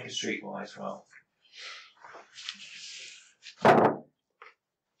well. Make a streetwise roll. 5,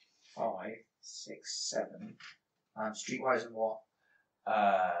 6, 7. Streetwise and what?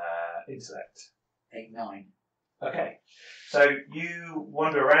 Intellect. 8, 9. Okay, so you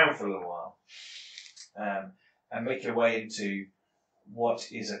wander around for a little while and make your way into what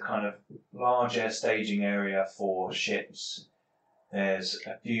is a kind of larger staging area for ships. There's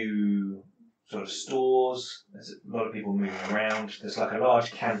a few sort of stores, there's a lot of people moving around. There's like a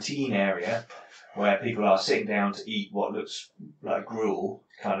large canteen area where people are sitting down to eat what looks like gruel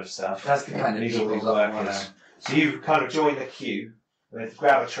kind of stuff. That's the kind of These are people all that workers. So you kind of join the queue,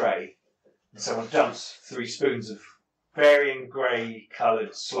 grab a tray, and someone dumps 3 spoons of varying grey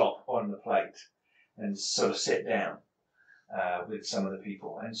coloured slop on the plate and sort of sit down with some of the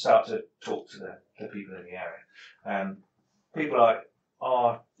people and start to talk to the people in the area. People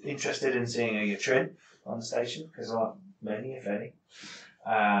are interested in seeing a Yatrin on the station because there aren't many, if any.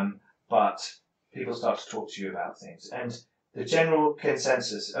 But people start to talk to you about things. And the general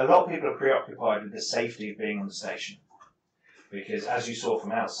consensus, a lot of people are preoccupied with the safety of being on the station because, as you saw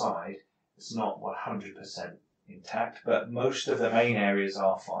from outside, it's not 100% intact, but most of the main areas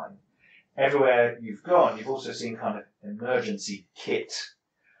are fine. Everywhere you've gone, you've also seen kind of emergency kit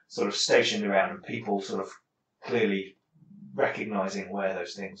sort of stationed around and people sort of clearly recognising where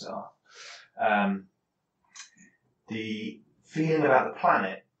those things are. The feeling about the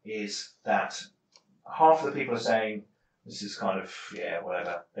planet is that half of the people are saying, this is kind of,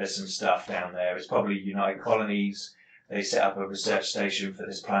 whatever, there's some stuff down there. It's probably United Colonies. They set up a research station for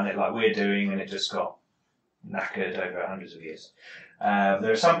this planet like we're doing, and it just got knackered over hundreds of years.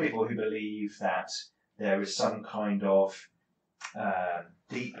 There are some people who believe that there is some kind of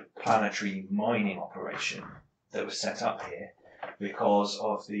deep planetary mining operation that was set up here because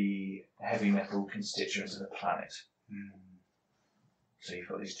of the heavy metal constituents of the planet. So you've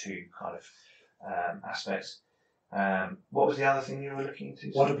got these two kind of aspects. What was the other thing you were looking into?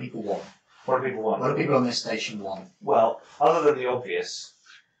 What do people want? What do people want? What do people on this station want? Well, other than the obvious,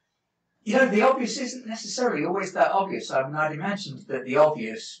 The obvious isn't necessarily always that obvious. I mean, I'd imagined that the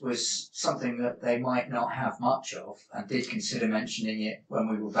obvious was something that they might not have much of, and did consider mentioning it when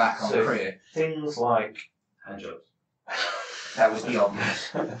we were back on Crear. Things like handjobs. That was the obvious.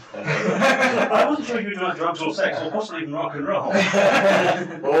 I wasn't sure if you were doing drugs or sex, or possibly even rock and roll. all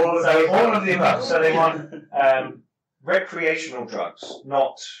of the above. So they want recreational drugs,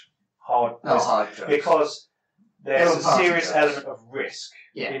 not hard drugs. Because there's a serious drugs. element of risk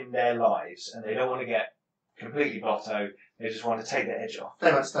Yeah. in their lives, and they don't want to get completely blotto. They just want to take the edge off.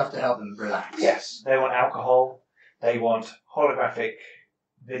 They want stuff to help them relax. Yes, they want alcohol. They want holographic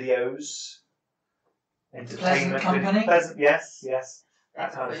videos, entertainment, company? yes,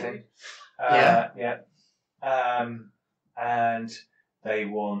 that kind of thing. And they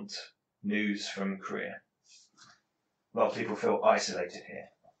want news from Crear. A lot of people feel isolated here.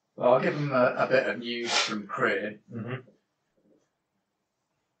 Well, I'll give them a bit of news from Crear. Mm-hmm.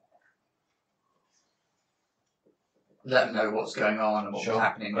 Let them know what's going on and what's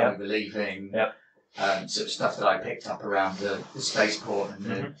happening when we were leaving. Yep. Sort of stuff that I picked up around the spaceport and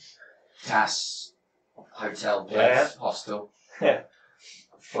the TAS hotel place, hostel. Yeah.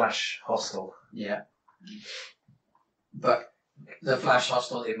 Flash hostel. Yeah. But the Flash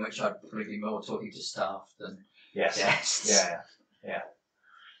hostel in which I'd probably be more talking to staff than guests. Yeah.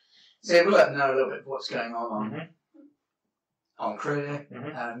 So we'll let them know a little bit of what's going on on Crear,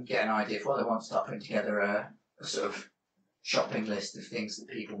 get an idea of what they want, start putting together a sort of shopping list of things that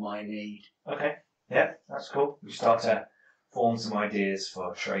people might need. Okay. Yeah, that's cool. You start to form some ideas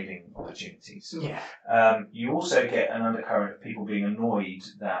for trading opportunities. Yeah. You also get an undercurrent of people being annoyed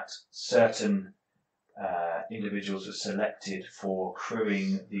that certain individuals are selected for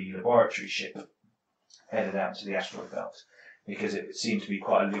crewing the laboratory ship headed out to the asteroid belt, because it seemed to be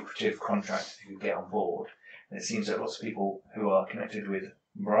quite a lucrative contract if you could get on board. And it seems that lots of people who are connected with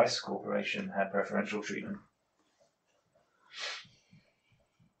Bryce Corporation had preferential treatment.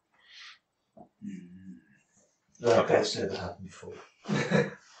 That's never happened before.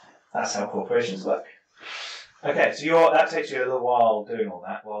 That's how corporations work. Okay, so that takes you a little while doing all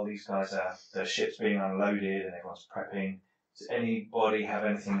that, while these guys the ship's being unloaded and everyone's prepping. Does anybody have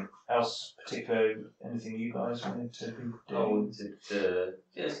anything else particular, anything you guys wanted to be doing? I wanted to,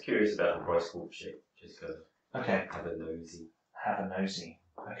 just curious about the Bryce Corp ship, just go Okay. have a nosy. Have a nosy.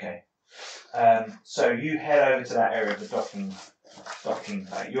 Okay. So you head over to that area of the docking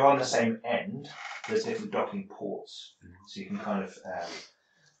bay. You're on the same end. There's different docking ports, so you can kind of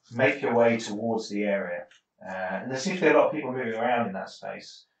make your way towards the area. And there seems to be a lot of people moving around in that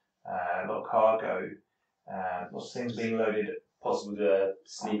space. A lot of cargo, lots of things being loaded. Possible to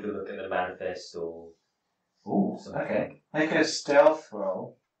sneak a look at the manifest or Ooh, something. okay. Make a stealth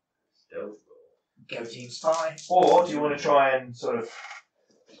roll. Stealth. Go Team Spy. Or do you want to try and sort of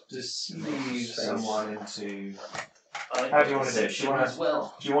deceive someone into... How do you want to do it? Do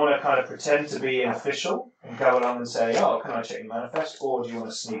you want to kind of pretend to be an official and go along and say, oh, can I check your manifest? Or do you want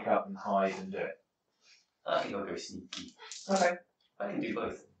to sneak up and hide and do it? I think I'll go sneaky. Okay. I can do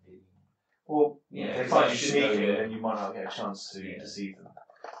both. Well, Yeah, if they I find you should sneaking, know, then you might not get a chance to deceive them.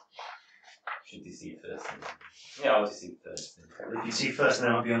 Should deceive first. Yeah, I'll deceive first. If you see first,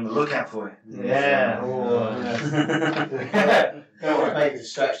 then I'll be on the lookout for you. Yeah. Don't worry, make a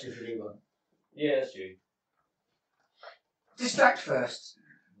distraction if you need one. Yeah, that's true. Distract first.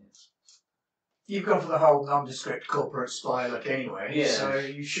 You've gone for the whole nondescript corporate spy look anyway, so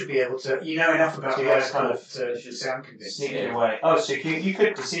you should be able to. You know enough about So the you Bryce kind Corp of to sound convinced. Sneak your way. Oh, so you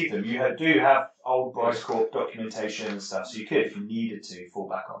could deceive them. You do have old Bryce Corp documentation and stuff, so you could, if you needed to, fall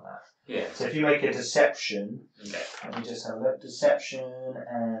back on that. Yeah. So if you make a deception, Okay. let me just have a look. Deception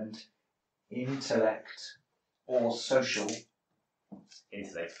and intellect or social.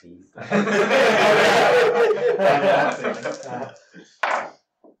 Intellect, please.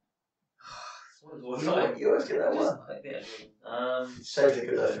 You always get that one. Saved a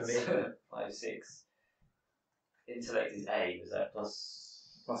good day for me. 5, 6. Intellect is A. Was that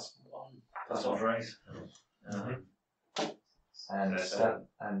plus 1. That's what phrase.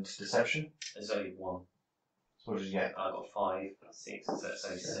 And deception. There's only 1. So what did you get? I got 5, 6, so that's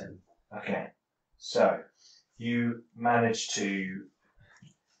only 7. Okay. So you manage to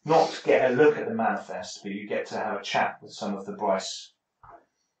not get a look at the manifest, but you get to have a chat with some of the Bryce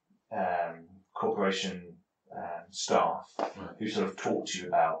Corporation staff who sort of talk to you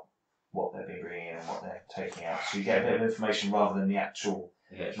about what they've been bringing in and what they're taking out. So you get a bit of information rather than the actual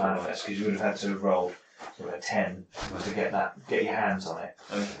manifest, because you would have had to roll sort of a 10 to get your hands on it.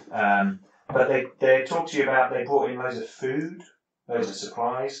 Okay. But they talk to you about, they brought in loads of food, loads of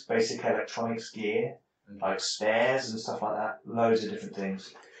supplies, basic electronics gear, like spares and stuff like that, loads of different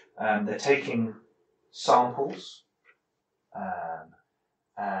things. They're taking samples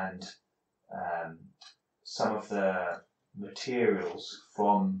and some of the materials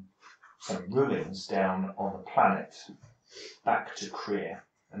from some ruins down on the planet back to Crear.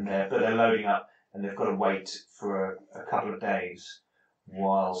 But they're loading up, and they've got to wait for a couple of days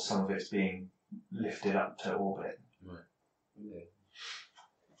while some of it's being lifted up to orbit. Right.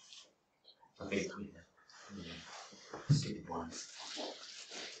 Okay. Stupid ones.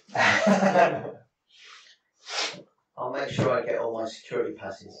 I'll make sure I get all my security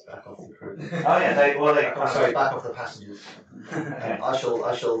passes back off the crew. Oh yeah, Sorry, back off the passengers. Okay. I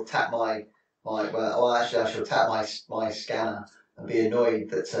shall tap I shall tap my scanner and be annoyed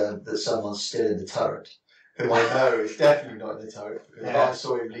that someone's still in the turret, who I know is definitely not in the turret because if I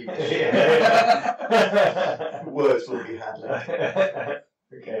saw him leave the ship, words will be had later.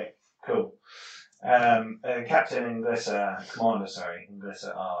 Okay, cool. Captain and Glissa, Commander, and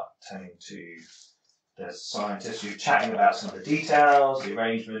Glissa are turning to the scientists. You're chatting about some of the details, the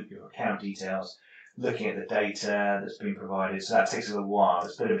arrangement, your account details, looking at the data that's been provided. So that takes a little while.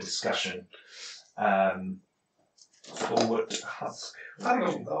 There's a bit of a discussion. Forward to Kusk. I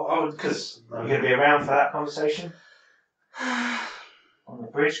don't know, because Are you going to be around for that conversation? On the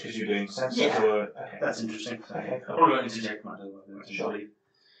bridge, because you're doing sensors? Yeah. Or, okay. that's interesting. Okay, I cool. probably won't interject much. Sure.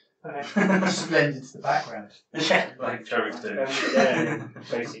 Okay. Just blend into the background. Yeah, like Joe do. Yeah,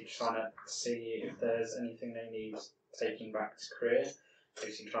 basically trying to see if there's anything they need taking back to Crear.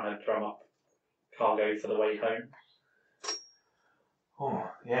 Basically trying to drum up cargo for the way home. Oh,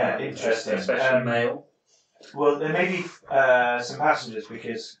 yeah, interesting. Especially mail. Well, there may be some passengers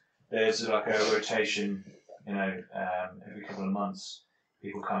because there's like a rotation, every couple of months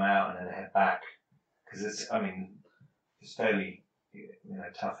people come out and then they head back because it's fairly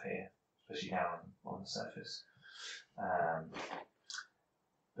tough here, especially down on the surface.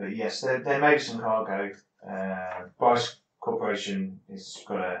 But yes, there may be some cargo. Bryce Corporation has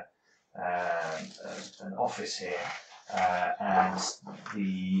got an office here, and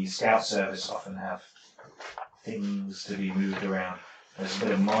the Scout Service often have things to be moved around. There's a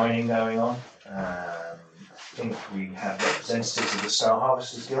bit of mining going on. I think we had representatives of the Star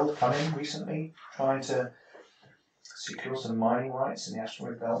Harvesters Guild come in recently trying to secure some mining rights in the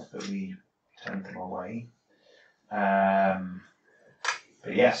asteroid belt, but we turned them away.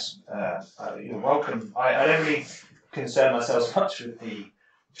 But yes, you're welcome. I don't really concern myself much with the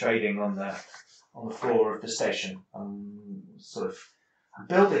trading on the floor of the station. I'm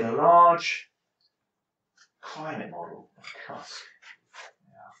building a large climate model of Kusk.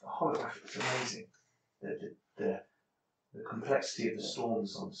 The holographic is amazing. The complexity of the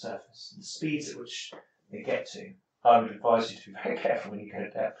storms on the surface, the speeds at which they get to. I would advise you to be very careful when you go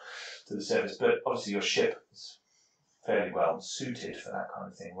down to the surface, but obviously your ship is fairly well suited for that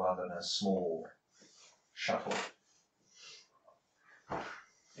kind of thing rather than a small shuttle.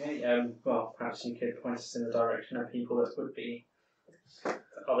 Okay, well, perhaps you could point us in the direction of people that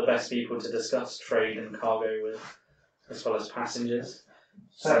are the best people to discuss trade and cargo with, as well as passengers.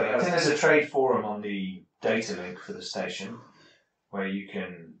 So I think there's a trade forum on the data link for the station where you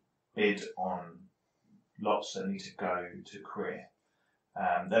can bid on lots that need to go to Crear.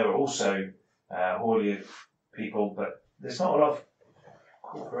 There are also Haulier people, but there's not a lot of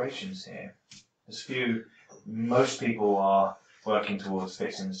corporations here. There's few. Most people are working towards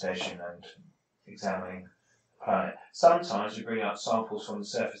fixing the station and examining the planet. Sometimes we bring out samples from the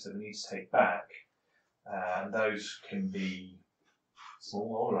surface that we need to take back, and those can be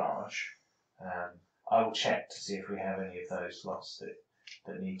small or large. I will check to see if we have any of those lots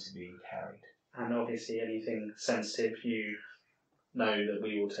that need to be carried. And obviously anything sensitive you know that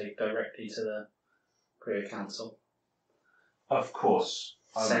we will take directly to the Crear Council. Of course.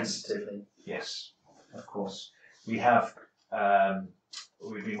 Sensitively. Yes, of course. We have,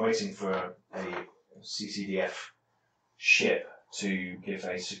 we've been waiting for a CCDF ship to give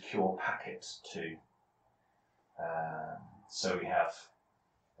a secure packet to. So we have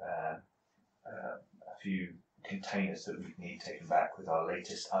a few containers that we need taken back with our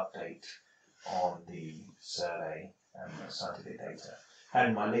latest update on the survey and the scientific data,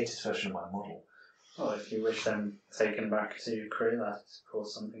 and my latest version of my model. Well, if you wish them taken back to Crear, that's of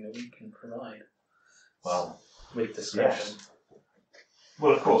course something that we can provide. Well, with discretion. Yes.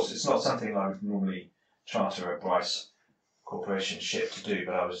 Well, of course, it's not something I would normally charter a Bryce Corporation ship to do,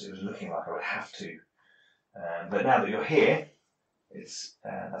 but it was looking like I would have to. But now that you're here,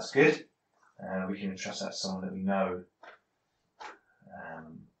 that's good. We can entrust that to someone that we know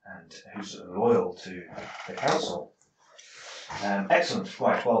and who's loyal to the council. Excellent.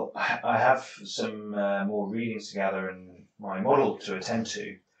 Right. Well, I have some more readings to gather and my model to attend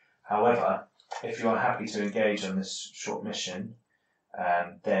to. However, if you are happy to engage on this short mission,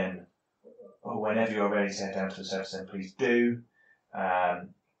 then whenever you're ready to head down to the surface, then please do.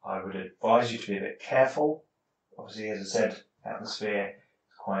 I would advise you to be a bit careful. Obviously, as I said, atmosphere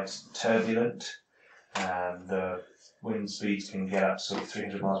is quite turbulent. The wind speeds can get up sort of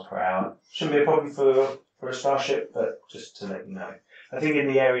 300 miles per hour. Shouldn't be a problem for a starship, but just to let you know. I think in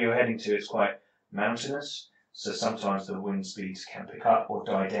the area you're heading to, it's quite mountainous, so sometimes the wind speeds can pick up or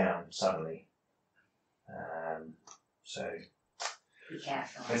die down suddenly. So Be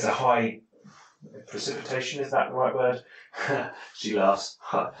careful. there's a high precipitation, is that the right word? She laughs.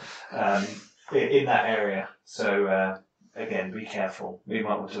 In that area. So again, be careful. You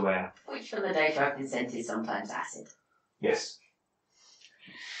might want to wear. Which from the data I've been sent is sometimes acid. Yes.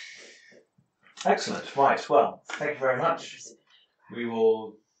 Excellent. Right. Well, thank you very much. We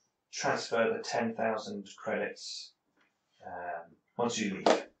will transfer the 10,000 credits once you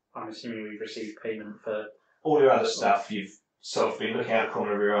leave. I'm assuming we've received payment for. All your other stuff, you've sort of been looking out the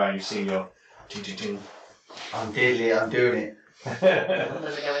corner of your eye and you've seen your ting ting ting. I'm doing it.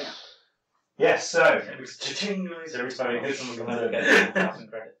 Numbers are going up. Yes, so Cha-ching noise every time you hit someone. Don't get the 10,000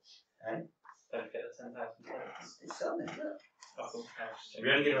 credits. Eh? Don't get the 10,000 credits. It's on it, look. Oh, cool.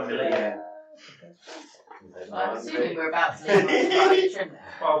 We only get them later. I'm assuming we're about to leave on the trim there.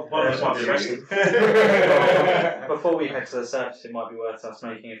 Well, one of us might be arrested. Before we head to the surface, it might be worth us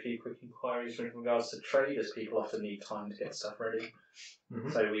making a few quick inquiries with regards to trade, as people often need time to get stuff ready.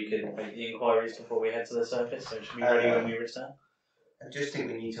 So we can make the inquiries before we head to the surface, so it should be ready when we return. I just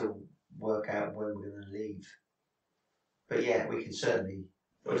think we need to work out when we're going to leave. But yeah, we can certainly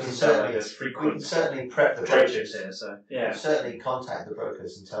prep the trade brokers. ships here, so We Yeah. can certainly contact the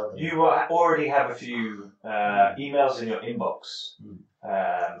brokers and tell them. you already have a few emails in your inbox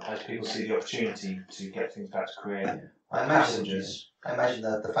as people see the opportunity to get things back to Crear. I imagine Passengers.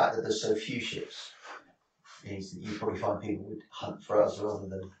 that the fact that there's so few ships means that you probably find people would hunt for us rather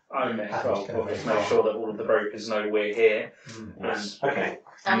than. We'll just make sure that all of the brokers know we're here. Yes. Okay.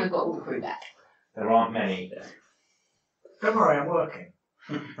 And we've got all the crew back. There aren't many. Don't worry, I'm working.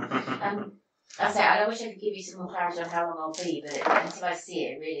 I say, I wish I could give you some more clarity on how long I'll be, but until I see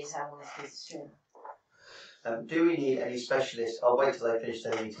it, it really is how long this piece of string. Do we need any specialists? I'll wait till they finish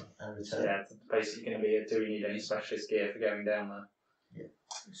their meeting and return. Yeah, it's basically going to be do we need any specialist gear for going down there?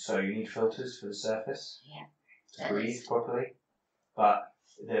 So you need filters for the surface Yeah. to breathe properly. But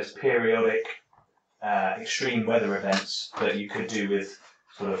there's periodic extreme weather events that you could do with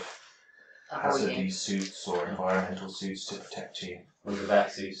sort of hazardous suits or environmental suits to protect you. With the vac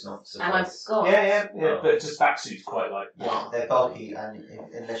suits, not And I've supplies. got. Yeah, but just back suits quite like. Yeah, they're bulky, and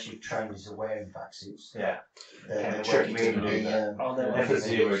unless you've trained into wearing back suits, Yeah. they Yeah, won't tricky to really do be. Are there They're for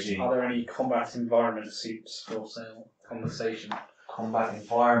zero G. Are there any combat environment suits for sale on the station? Combat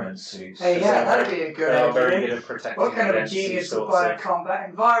environment suits. Hey, yeah, that'd be a They good are very idea. good at protecting What kind of a against these genius would sorts buy a of- combat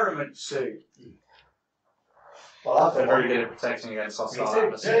environment suit? Well, I've They're got very one. good at protecting against hostile too.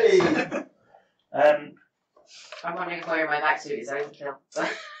 atmospheres. Hey! I'm wondering if wearing my back suit is overkill.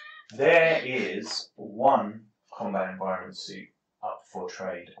 There is one combat environment suit up for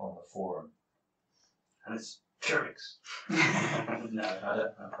trade on the forum. and it's Churix. No, I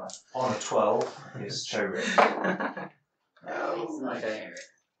don't know quite. On a 12 is Chorik. It's not Okay.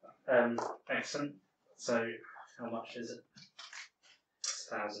 fair. Excellent. So, how much is it?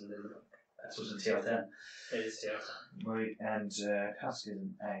 1,000 in the book. That's what's in TR10. It is here. Right, and Kusk is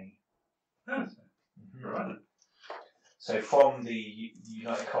an A. Oh, Mhm. right. So from the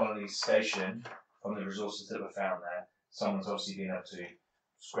United Colonies station, from the resources that were found there, someone's obviously been able to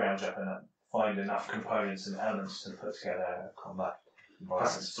scrounge up and find enough components and elements to put together a combat That's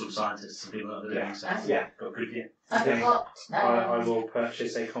environment. sort of scientists and people that are doing so. Yeah. Got good gear. I've Okay. got. I will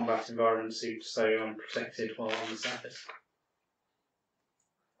purchase a combat environment suit so I'm protected while on the surface.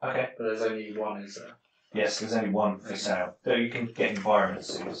 Okay. But there's only one, is there? Yes, there's only one for sale. So you can get environment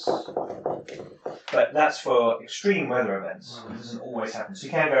suits. But that's for extreme weather events. It doesn't always happen. So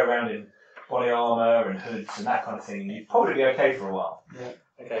you can go around in body armour and hoods and that kind of thing, and you'd probably be okay for a while.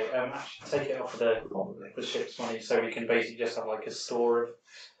 Okay, actually take it off of the ship's money so we can basically just have like a store of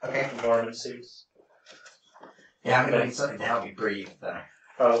Okay. environment suits. Yeah, I'm going to need something to help you breathe, though.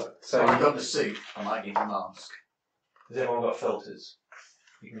 Oh, So so I've got the suit. I might need a mask. Has everyone got filters?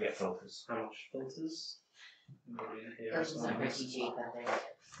 You can get filters. how much filters? Probably in here Filters as are well. pretty cheap, I think.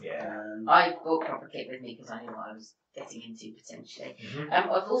 Yeah. I bought proper kit with me because I knew what I was getting into potentially. Mhm.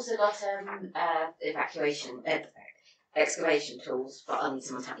 I've also got excavation tools, but I need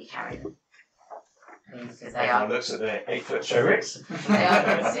someone to help me carry them. because they Everyone are looks at their 8-foot show rigs. they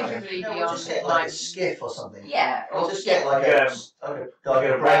are considerably No, we'll beyond just get my like a skiff or something. yeah. We'll Or just get like Yeah. like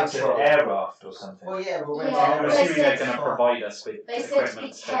a rented air raft or something. Well, yeah, we'll rent Yeah. I'm an assuming they're They going to provide us with they said to be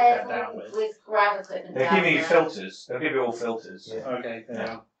equipment to take that down careful with. with grab equipment. They'll down give you there. filters. They'll give you all filters. Yeah. Okay, Yeah.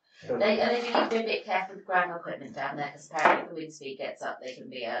 yeah. And they do need to be a bit careful with grab equipment down there because apparently if the wind speed gets up, they can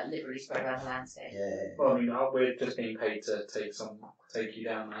be literally spread around the landscape. Yeah. Well, I mean, we're just being paid to take you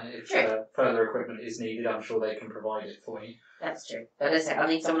down there. If Sure. further equipment is needed, I'm sure they can provide it for you. That's true. But listen, I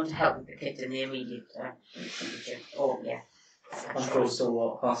need someone to help with the kit in the immediate future. Or yeah. I'm sure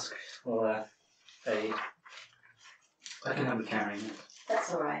still Husk will aid. I can help with carrying it.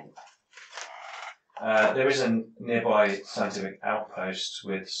 That's all right. There is a nearby scientific outpost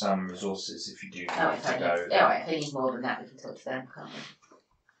with some resources if you do Oh, need if I to need, go. if I need more than that, we can talk to them, can't we?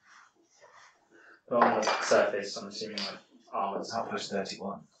 But on the surface, I'm assuming like armour's Outpost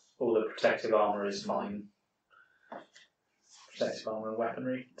 31. all the protective armour is fine. Protective armour and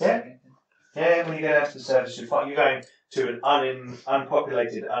weaponry. Yeah. Yeah, when you go down to the surface, you're going to an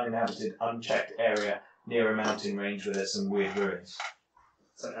unpopulated, uninhabited, unchecked area near a mountain range where there's some weird ruins.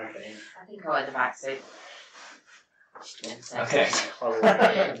 So, okay. I think I'll the back suit. Okay. I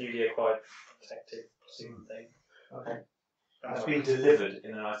will newly acquired protective suit thing. Okay. It's been delivered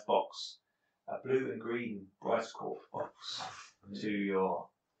in a nice box, a blue and green Bryce Corp box, to your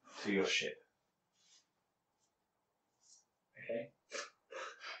ship. Okay.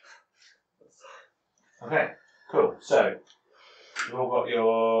 Okay, cool. So you've all got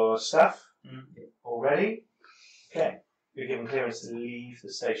your stuff all ready. Okay, you're given clearance to leave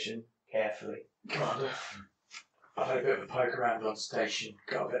the station carefully. Commander, I've had a bit of a poke around on station,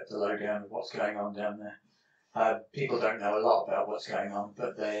 got a bit of the lowdown of what's going on down there. People don't know a lot about what's going on,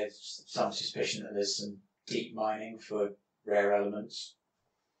 but there's some suspicion that there's some deep mining for rare elements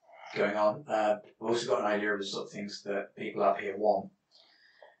going on. We've also got an idea of the sort of things that people up here want,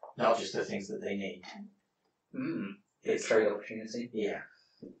 not just the things that they need. It's trade opportunity. Yeah.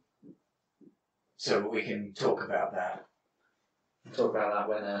 So we can talk about that. We'll talk about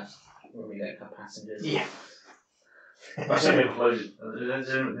that when we don't have passengers. Yeah. I said we're closed.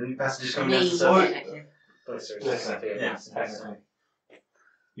 Any passengers coming down Me, to surface? Listen, yeah. Excellent.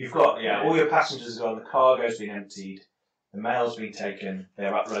 You've got all your passengers are gone. The cargo's been emptied. The mail's been taken.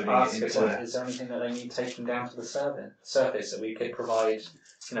 They're uploading it into. Is there anything that they need taken down to the surface that we could provide,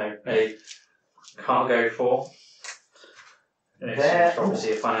 a cargo for? There-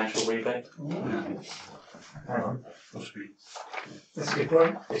 Obviously, a financial rebate. Hang on. That's a good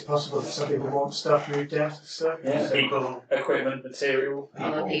point. It's possible that some people want stuff moved down to the surface. Yeah, People. equipment, material.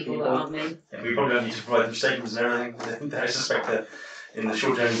 Other people that aren't me. Yeah, we probably don't need to provide them statements and everything. I suspect that in the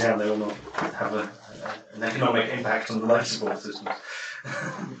short journey down, they will not have an economic impact on the life support systems.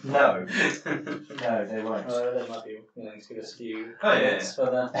 No, they won't. They might be willing to give us a few Oh, yeah, credits for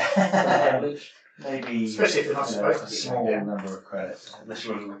the privilege. Maybe Especially if they're not supposed to a be, small yeah. number of credits. Unless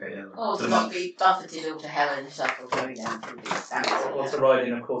you want to look at Oh, the to not month. be buffeted all to hell in a shuttle going down through the Well, to ride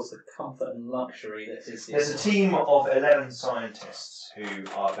in, of course, the comfort and luxury that is the There's a team of 11 scientists who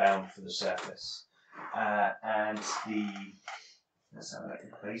are bound for the surface, and let's have a look.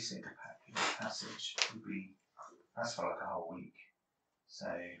 The basic passage would be that's for like a whole week, so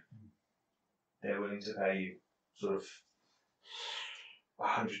they're willing to pay you sort of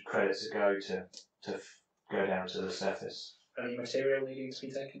 100 credits a go to go down to the surface. Any material needing to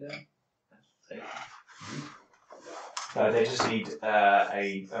be taken down? They just need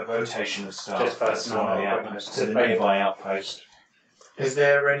a rotation of staff Just personnel, from the outpost to the nearby outpost. Is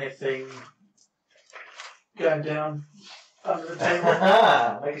there anything going down under the table?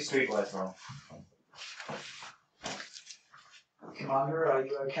 Make a streetwise roll. Commander, are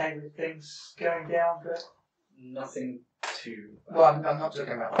you okay with things going down there? Nothing too bad. Well, I'm not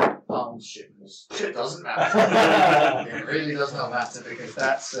talking about like arms shipments. It doesn't matter. It really does not matter because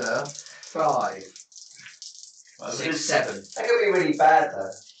that's 5. Well, 6, 7. That could be really bad though.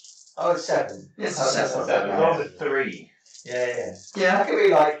 Oh, 7. Yes, Oh, that's 7. not that bad. Roll a 3. Yeah. Yeah. That could be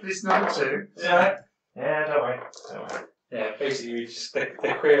like. It's not 2. Yeah, don't worry. Yeah, basically, we just the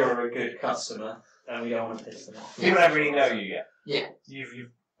Crear are a good customer, and we don't want to piss them off. People don't really know you yet. Yeah. You've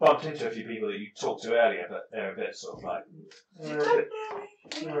bumped into a few people that you talked to earlier, but they're a bit sort of like.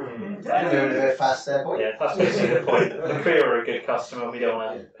 Moving a bit fast there, boy. Yeah, that's basically the point. The Crear are a good customer, we don't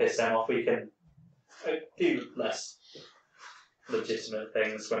want to piss them off. We can do less legitimate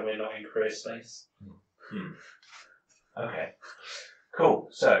things when we're not in career space. Okay. Cool.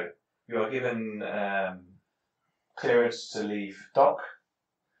 So you are given clearance to leave dock,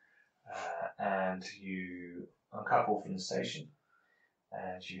 and you uncouple from the station,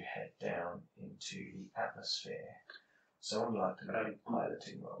 and you head down into the atmosphere. Someone would like to make a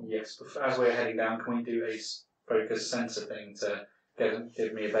piloting roll. Yes, but as we're heading down, can we do a focus sensor thing to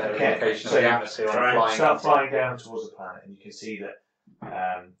give me a better indication of the atmosphere I'm flying? Start flying down towards the planet, and you can see that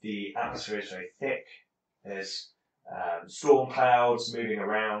the atmosphere is very thick. There's storm clouds moving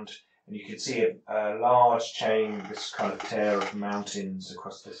around, and you can see a large chain, this kind of tear of mountains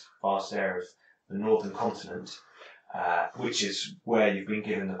across this vast area of the northern continent, which is where you've been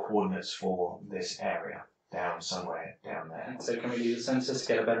given the coordinates for this area, down somewhere down there. So can we do the sensors to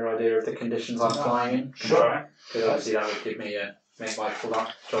get a better idea of the conditions I'm flying in? Sure. Because obviously that would give me make my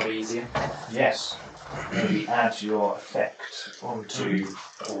job easier. Yes. Maybe add your effect onto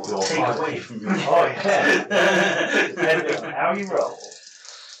your Take away from your Oh yeah. Depending on how you roll.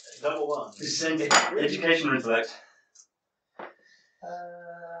 Number 1. This is education or intellect.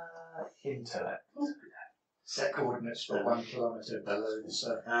 Intellect. Set coordinates for 1 kilometre below the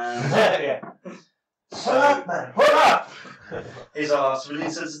surface. Yeah. Pull up, man! Pull up! Is our civilian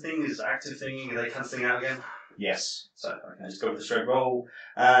sensor thing, is active thingy, are they cancelling out again? Yes. So, okay, let's go with the straight roll.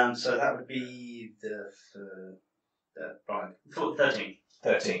 So that would be the 13.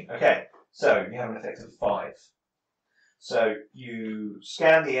 13. Okay. So you have an effect of 5. So you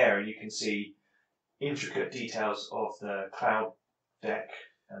scan the air and you can see intricate details of the cloud deck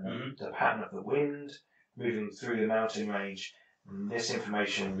and the pattern of the wind moving through the mountain range. And this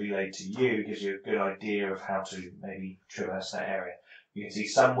information relayed to you gives you a good idea of how to maybe traverse that area. You can see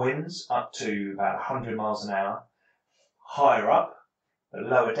some winds up to about 100 miles an hour, higher up, but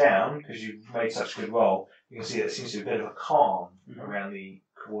lower down, because you've made such a good roll, you can see that there seems to be a bit of a calm around the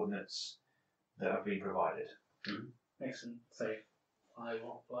coordinates that have been provided. Excellent. So I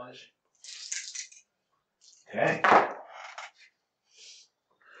will fly the ship. Okay.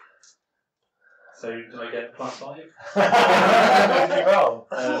 So do I get +5? What did you roll?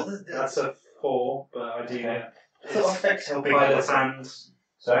 That's a 4, but I do get I thought effect helping. pilot's hand.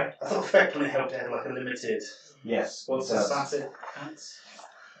 Sorry? I thought effect only helped to have like a limited. Yes. What's it the does. static at?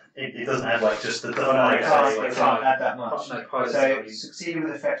 It doesn't add like just the. No, it can't add that much. No, pilot's So value. succeeding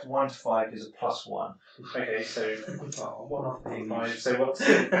with effect 1 to 5 is a +1. Okay, so 1 off the 5. So what's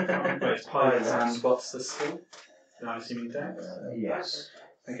the pilot's hand? What's the skill? I'm assuming dex. Yes.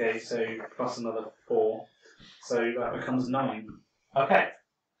 Okay, so plus another 4. So that becomes 9. Okay.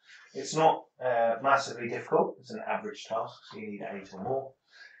 It's not massively difficult. It's an average task, so you need 8 or more.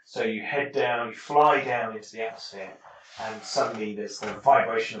 So you head down, you fly down into the atmosphere, and suddenly there's the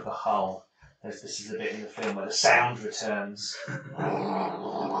vibration of the hull. This is a bit in the film where the sound returns,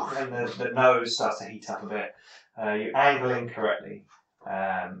 and the nose starts to heat up a bit. You angle in correctly,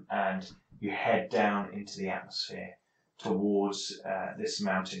 and you head down into the atmosphere towards this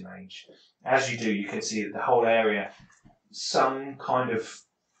mountain range. As you do, you can see that the whole area, some kind of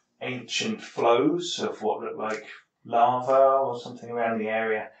ancient flows of what look like lava or something around the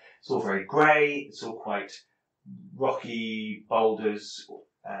area. It's all very grey, it's all quite rocky boulders,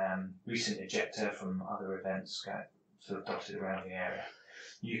 recent ejecta from other events sort of dotted around the area.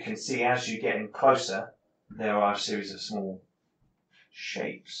 You can see as you get in closer, there are a series of small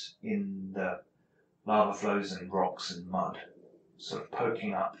shapes in the lava flows and rocks and mud, sort of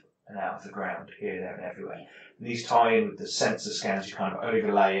poking up and out of the ground here, there and everywhere. And these tie in with the sensor scans, you kind of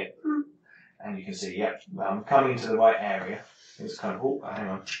overlay it, and you can see, yep, I'm coming into the right area. It's kind of, oh, hang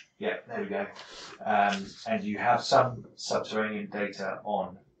on, yep, there we go. And you have some subterranean data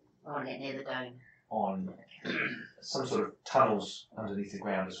on it near the dome. on some sort of tunnels underneath the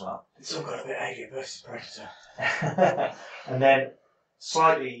ground as well. It's all got a bit Alien versus Predator. And then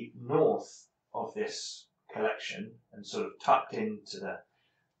slightly north of this collection and sort of tucked into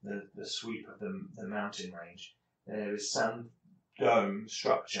the sweep of the mountain range, there is some dome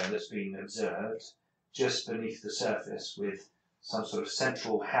structure that's been observed just beneath the surface with some sort of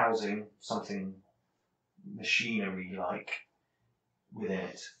central housing, something machinery-like within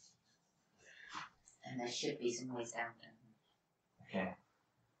it. And there should be some ways down there. Okay.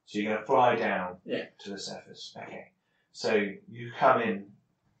 So you're going to fly down to the surface. Okay. So you come in,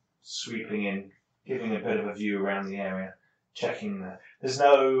 sweeping in, giving a bit of a view around the area, checking there's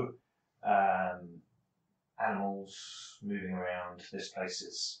no animals moving around. This place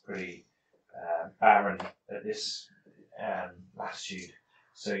is pretty barren at this latitude.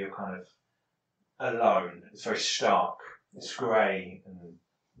 So you're kind of alone. It's very stark. It's grey and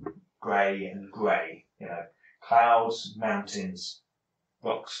grey, you know, clouds, mountains,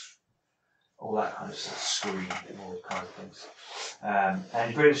 rocks, all that kind of stuff, screen, all those kind of things. And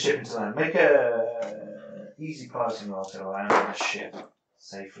you bring the ship into land. Make a easy piloting roll to land on the ship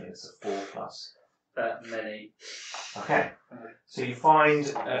safely. It's a 4+. that many. Okay. So you find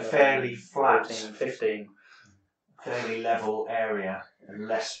a fairly flat, 14, 15. fairly level area, and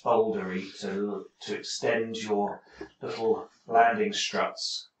less bouldery to extend your little landing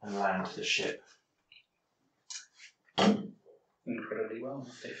struts and land the ship. Incredibly well,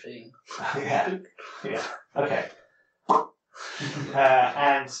 15. Yeah. Okay.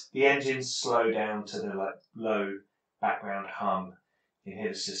 And the engines slow down to the low background hum. You can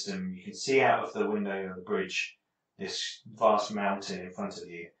hear the system. You can see out of the window of the bridge this vast mountain in front of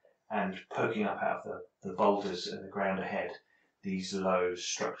you, and poking up out of the boulders in the ground ahead, these low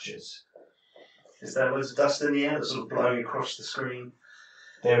structures. Is there loads of dust in the air that's sort of blowing across the screen?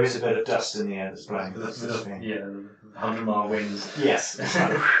 There is a bit of dust in the air that's blowing across the screen. Yeah, 100-mile winds. Yes.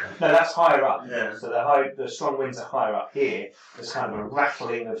 No, that's higher up. Yeah. So the strong winds are higher up here. There's kind of a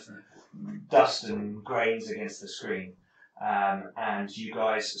rattling of dust and grains against the screen. And you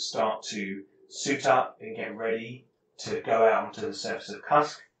guys start to suit up and get ready to go out onto the surface of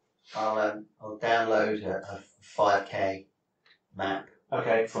Kusk. I'll download a 5K map.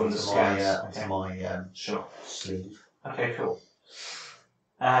 Okay, from the scans. Onto my Sure. sleeve. Okay, cool.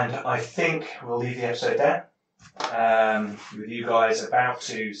 And I think we'll leave the episode there. With you guys about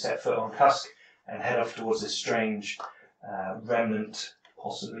to set foot on Kusk and head off towards this strange remnant,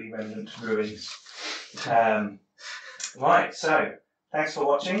 possibly remnant ruins. Right, so thanks for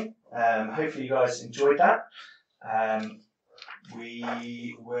watching. Hopefully you guys enjoyed that.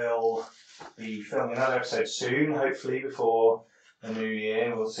 We will be filming another episode soon, hopefully before the new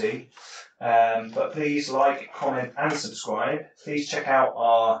year, we'll see. But please like, comment and subscribe. Please check out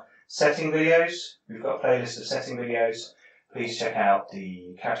our setting videos. We've got a playlist of setting videos. Please check out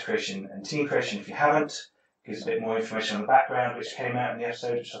the character creation and team creation if you haven't. Gives a bit more information on the background which came out in the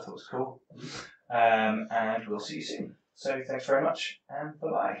episode, which I thought was cool. And we'll see you soon. So thanks very much and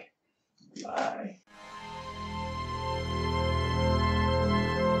bye-bye. Bye.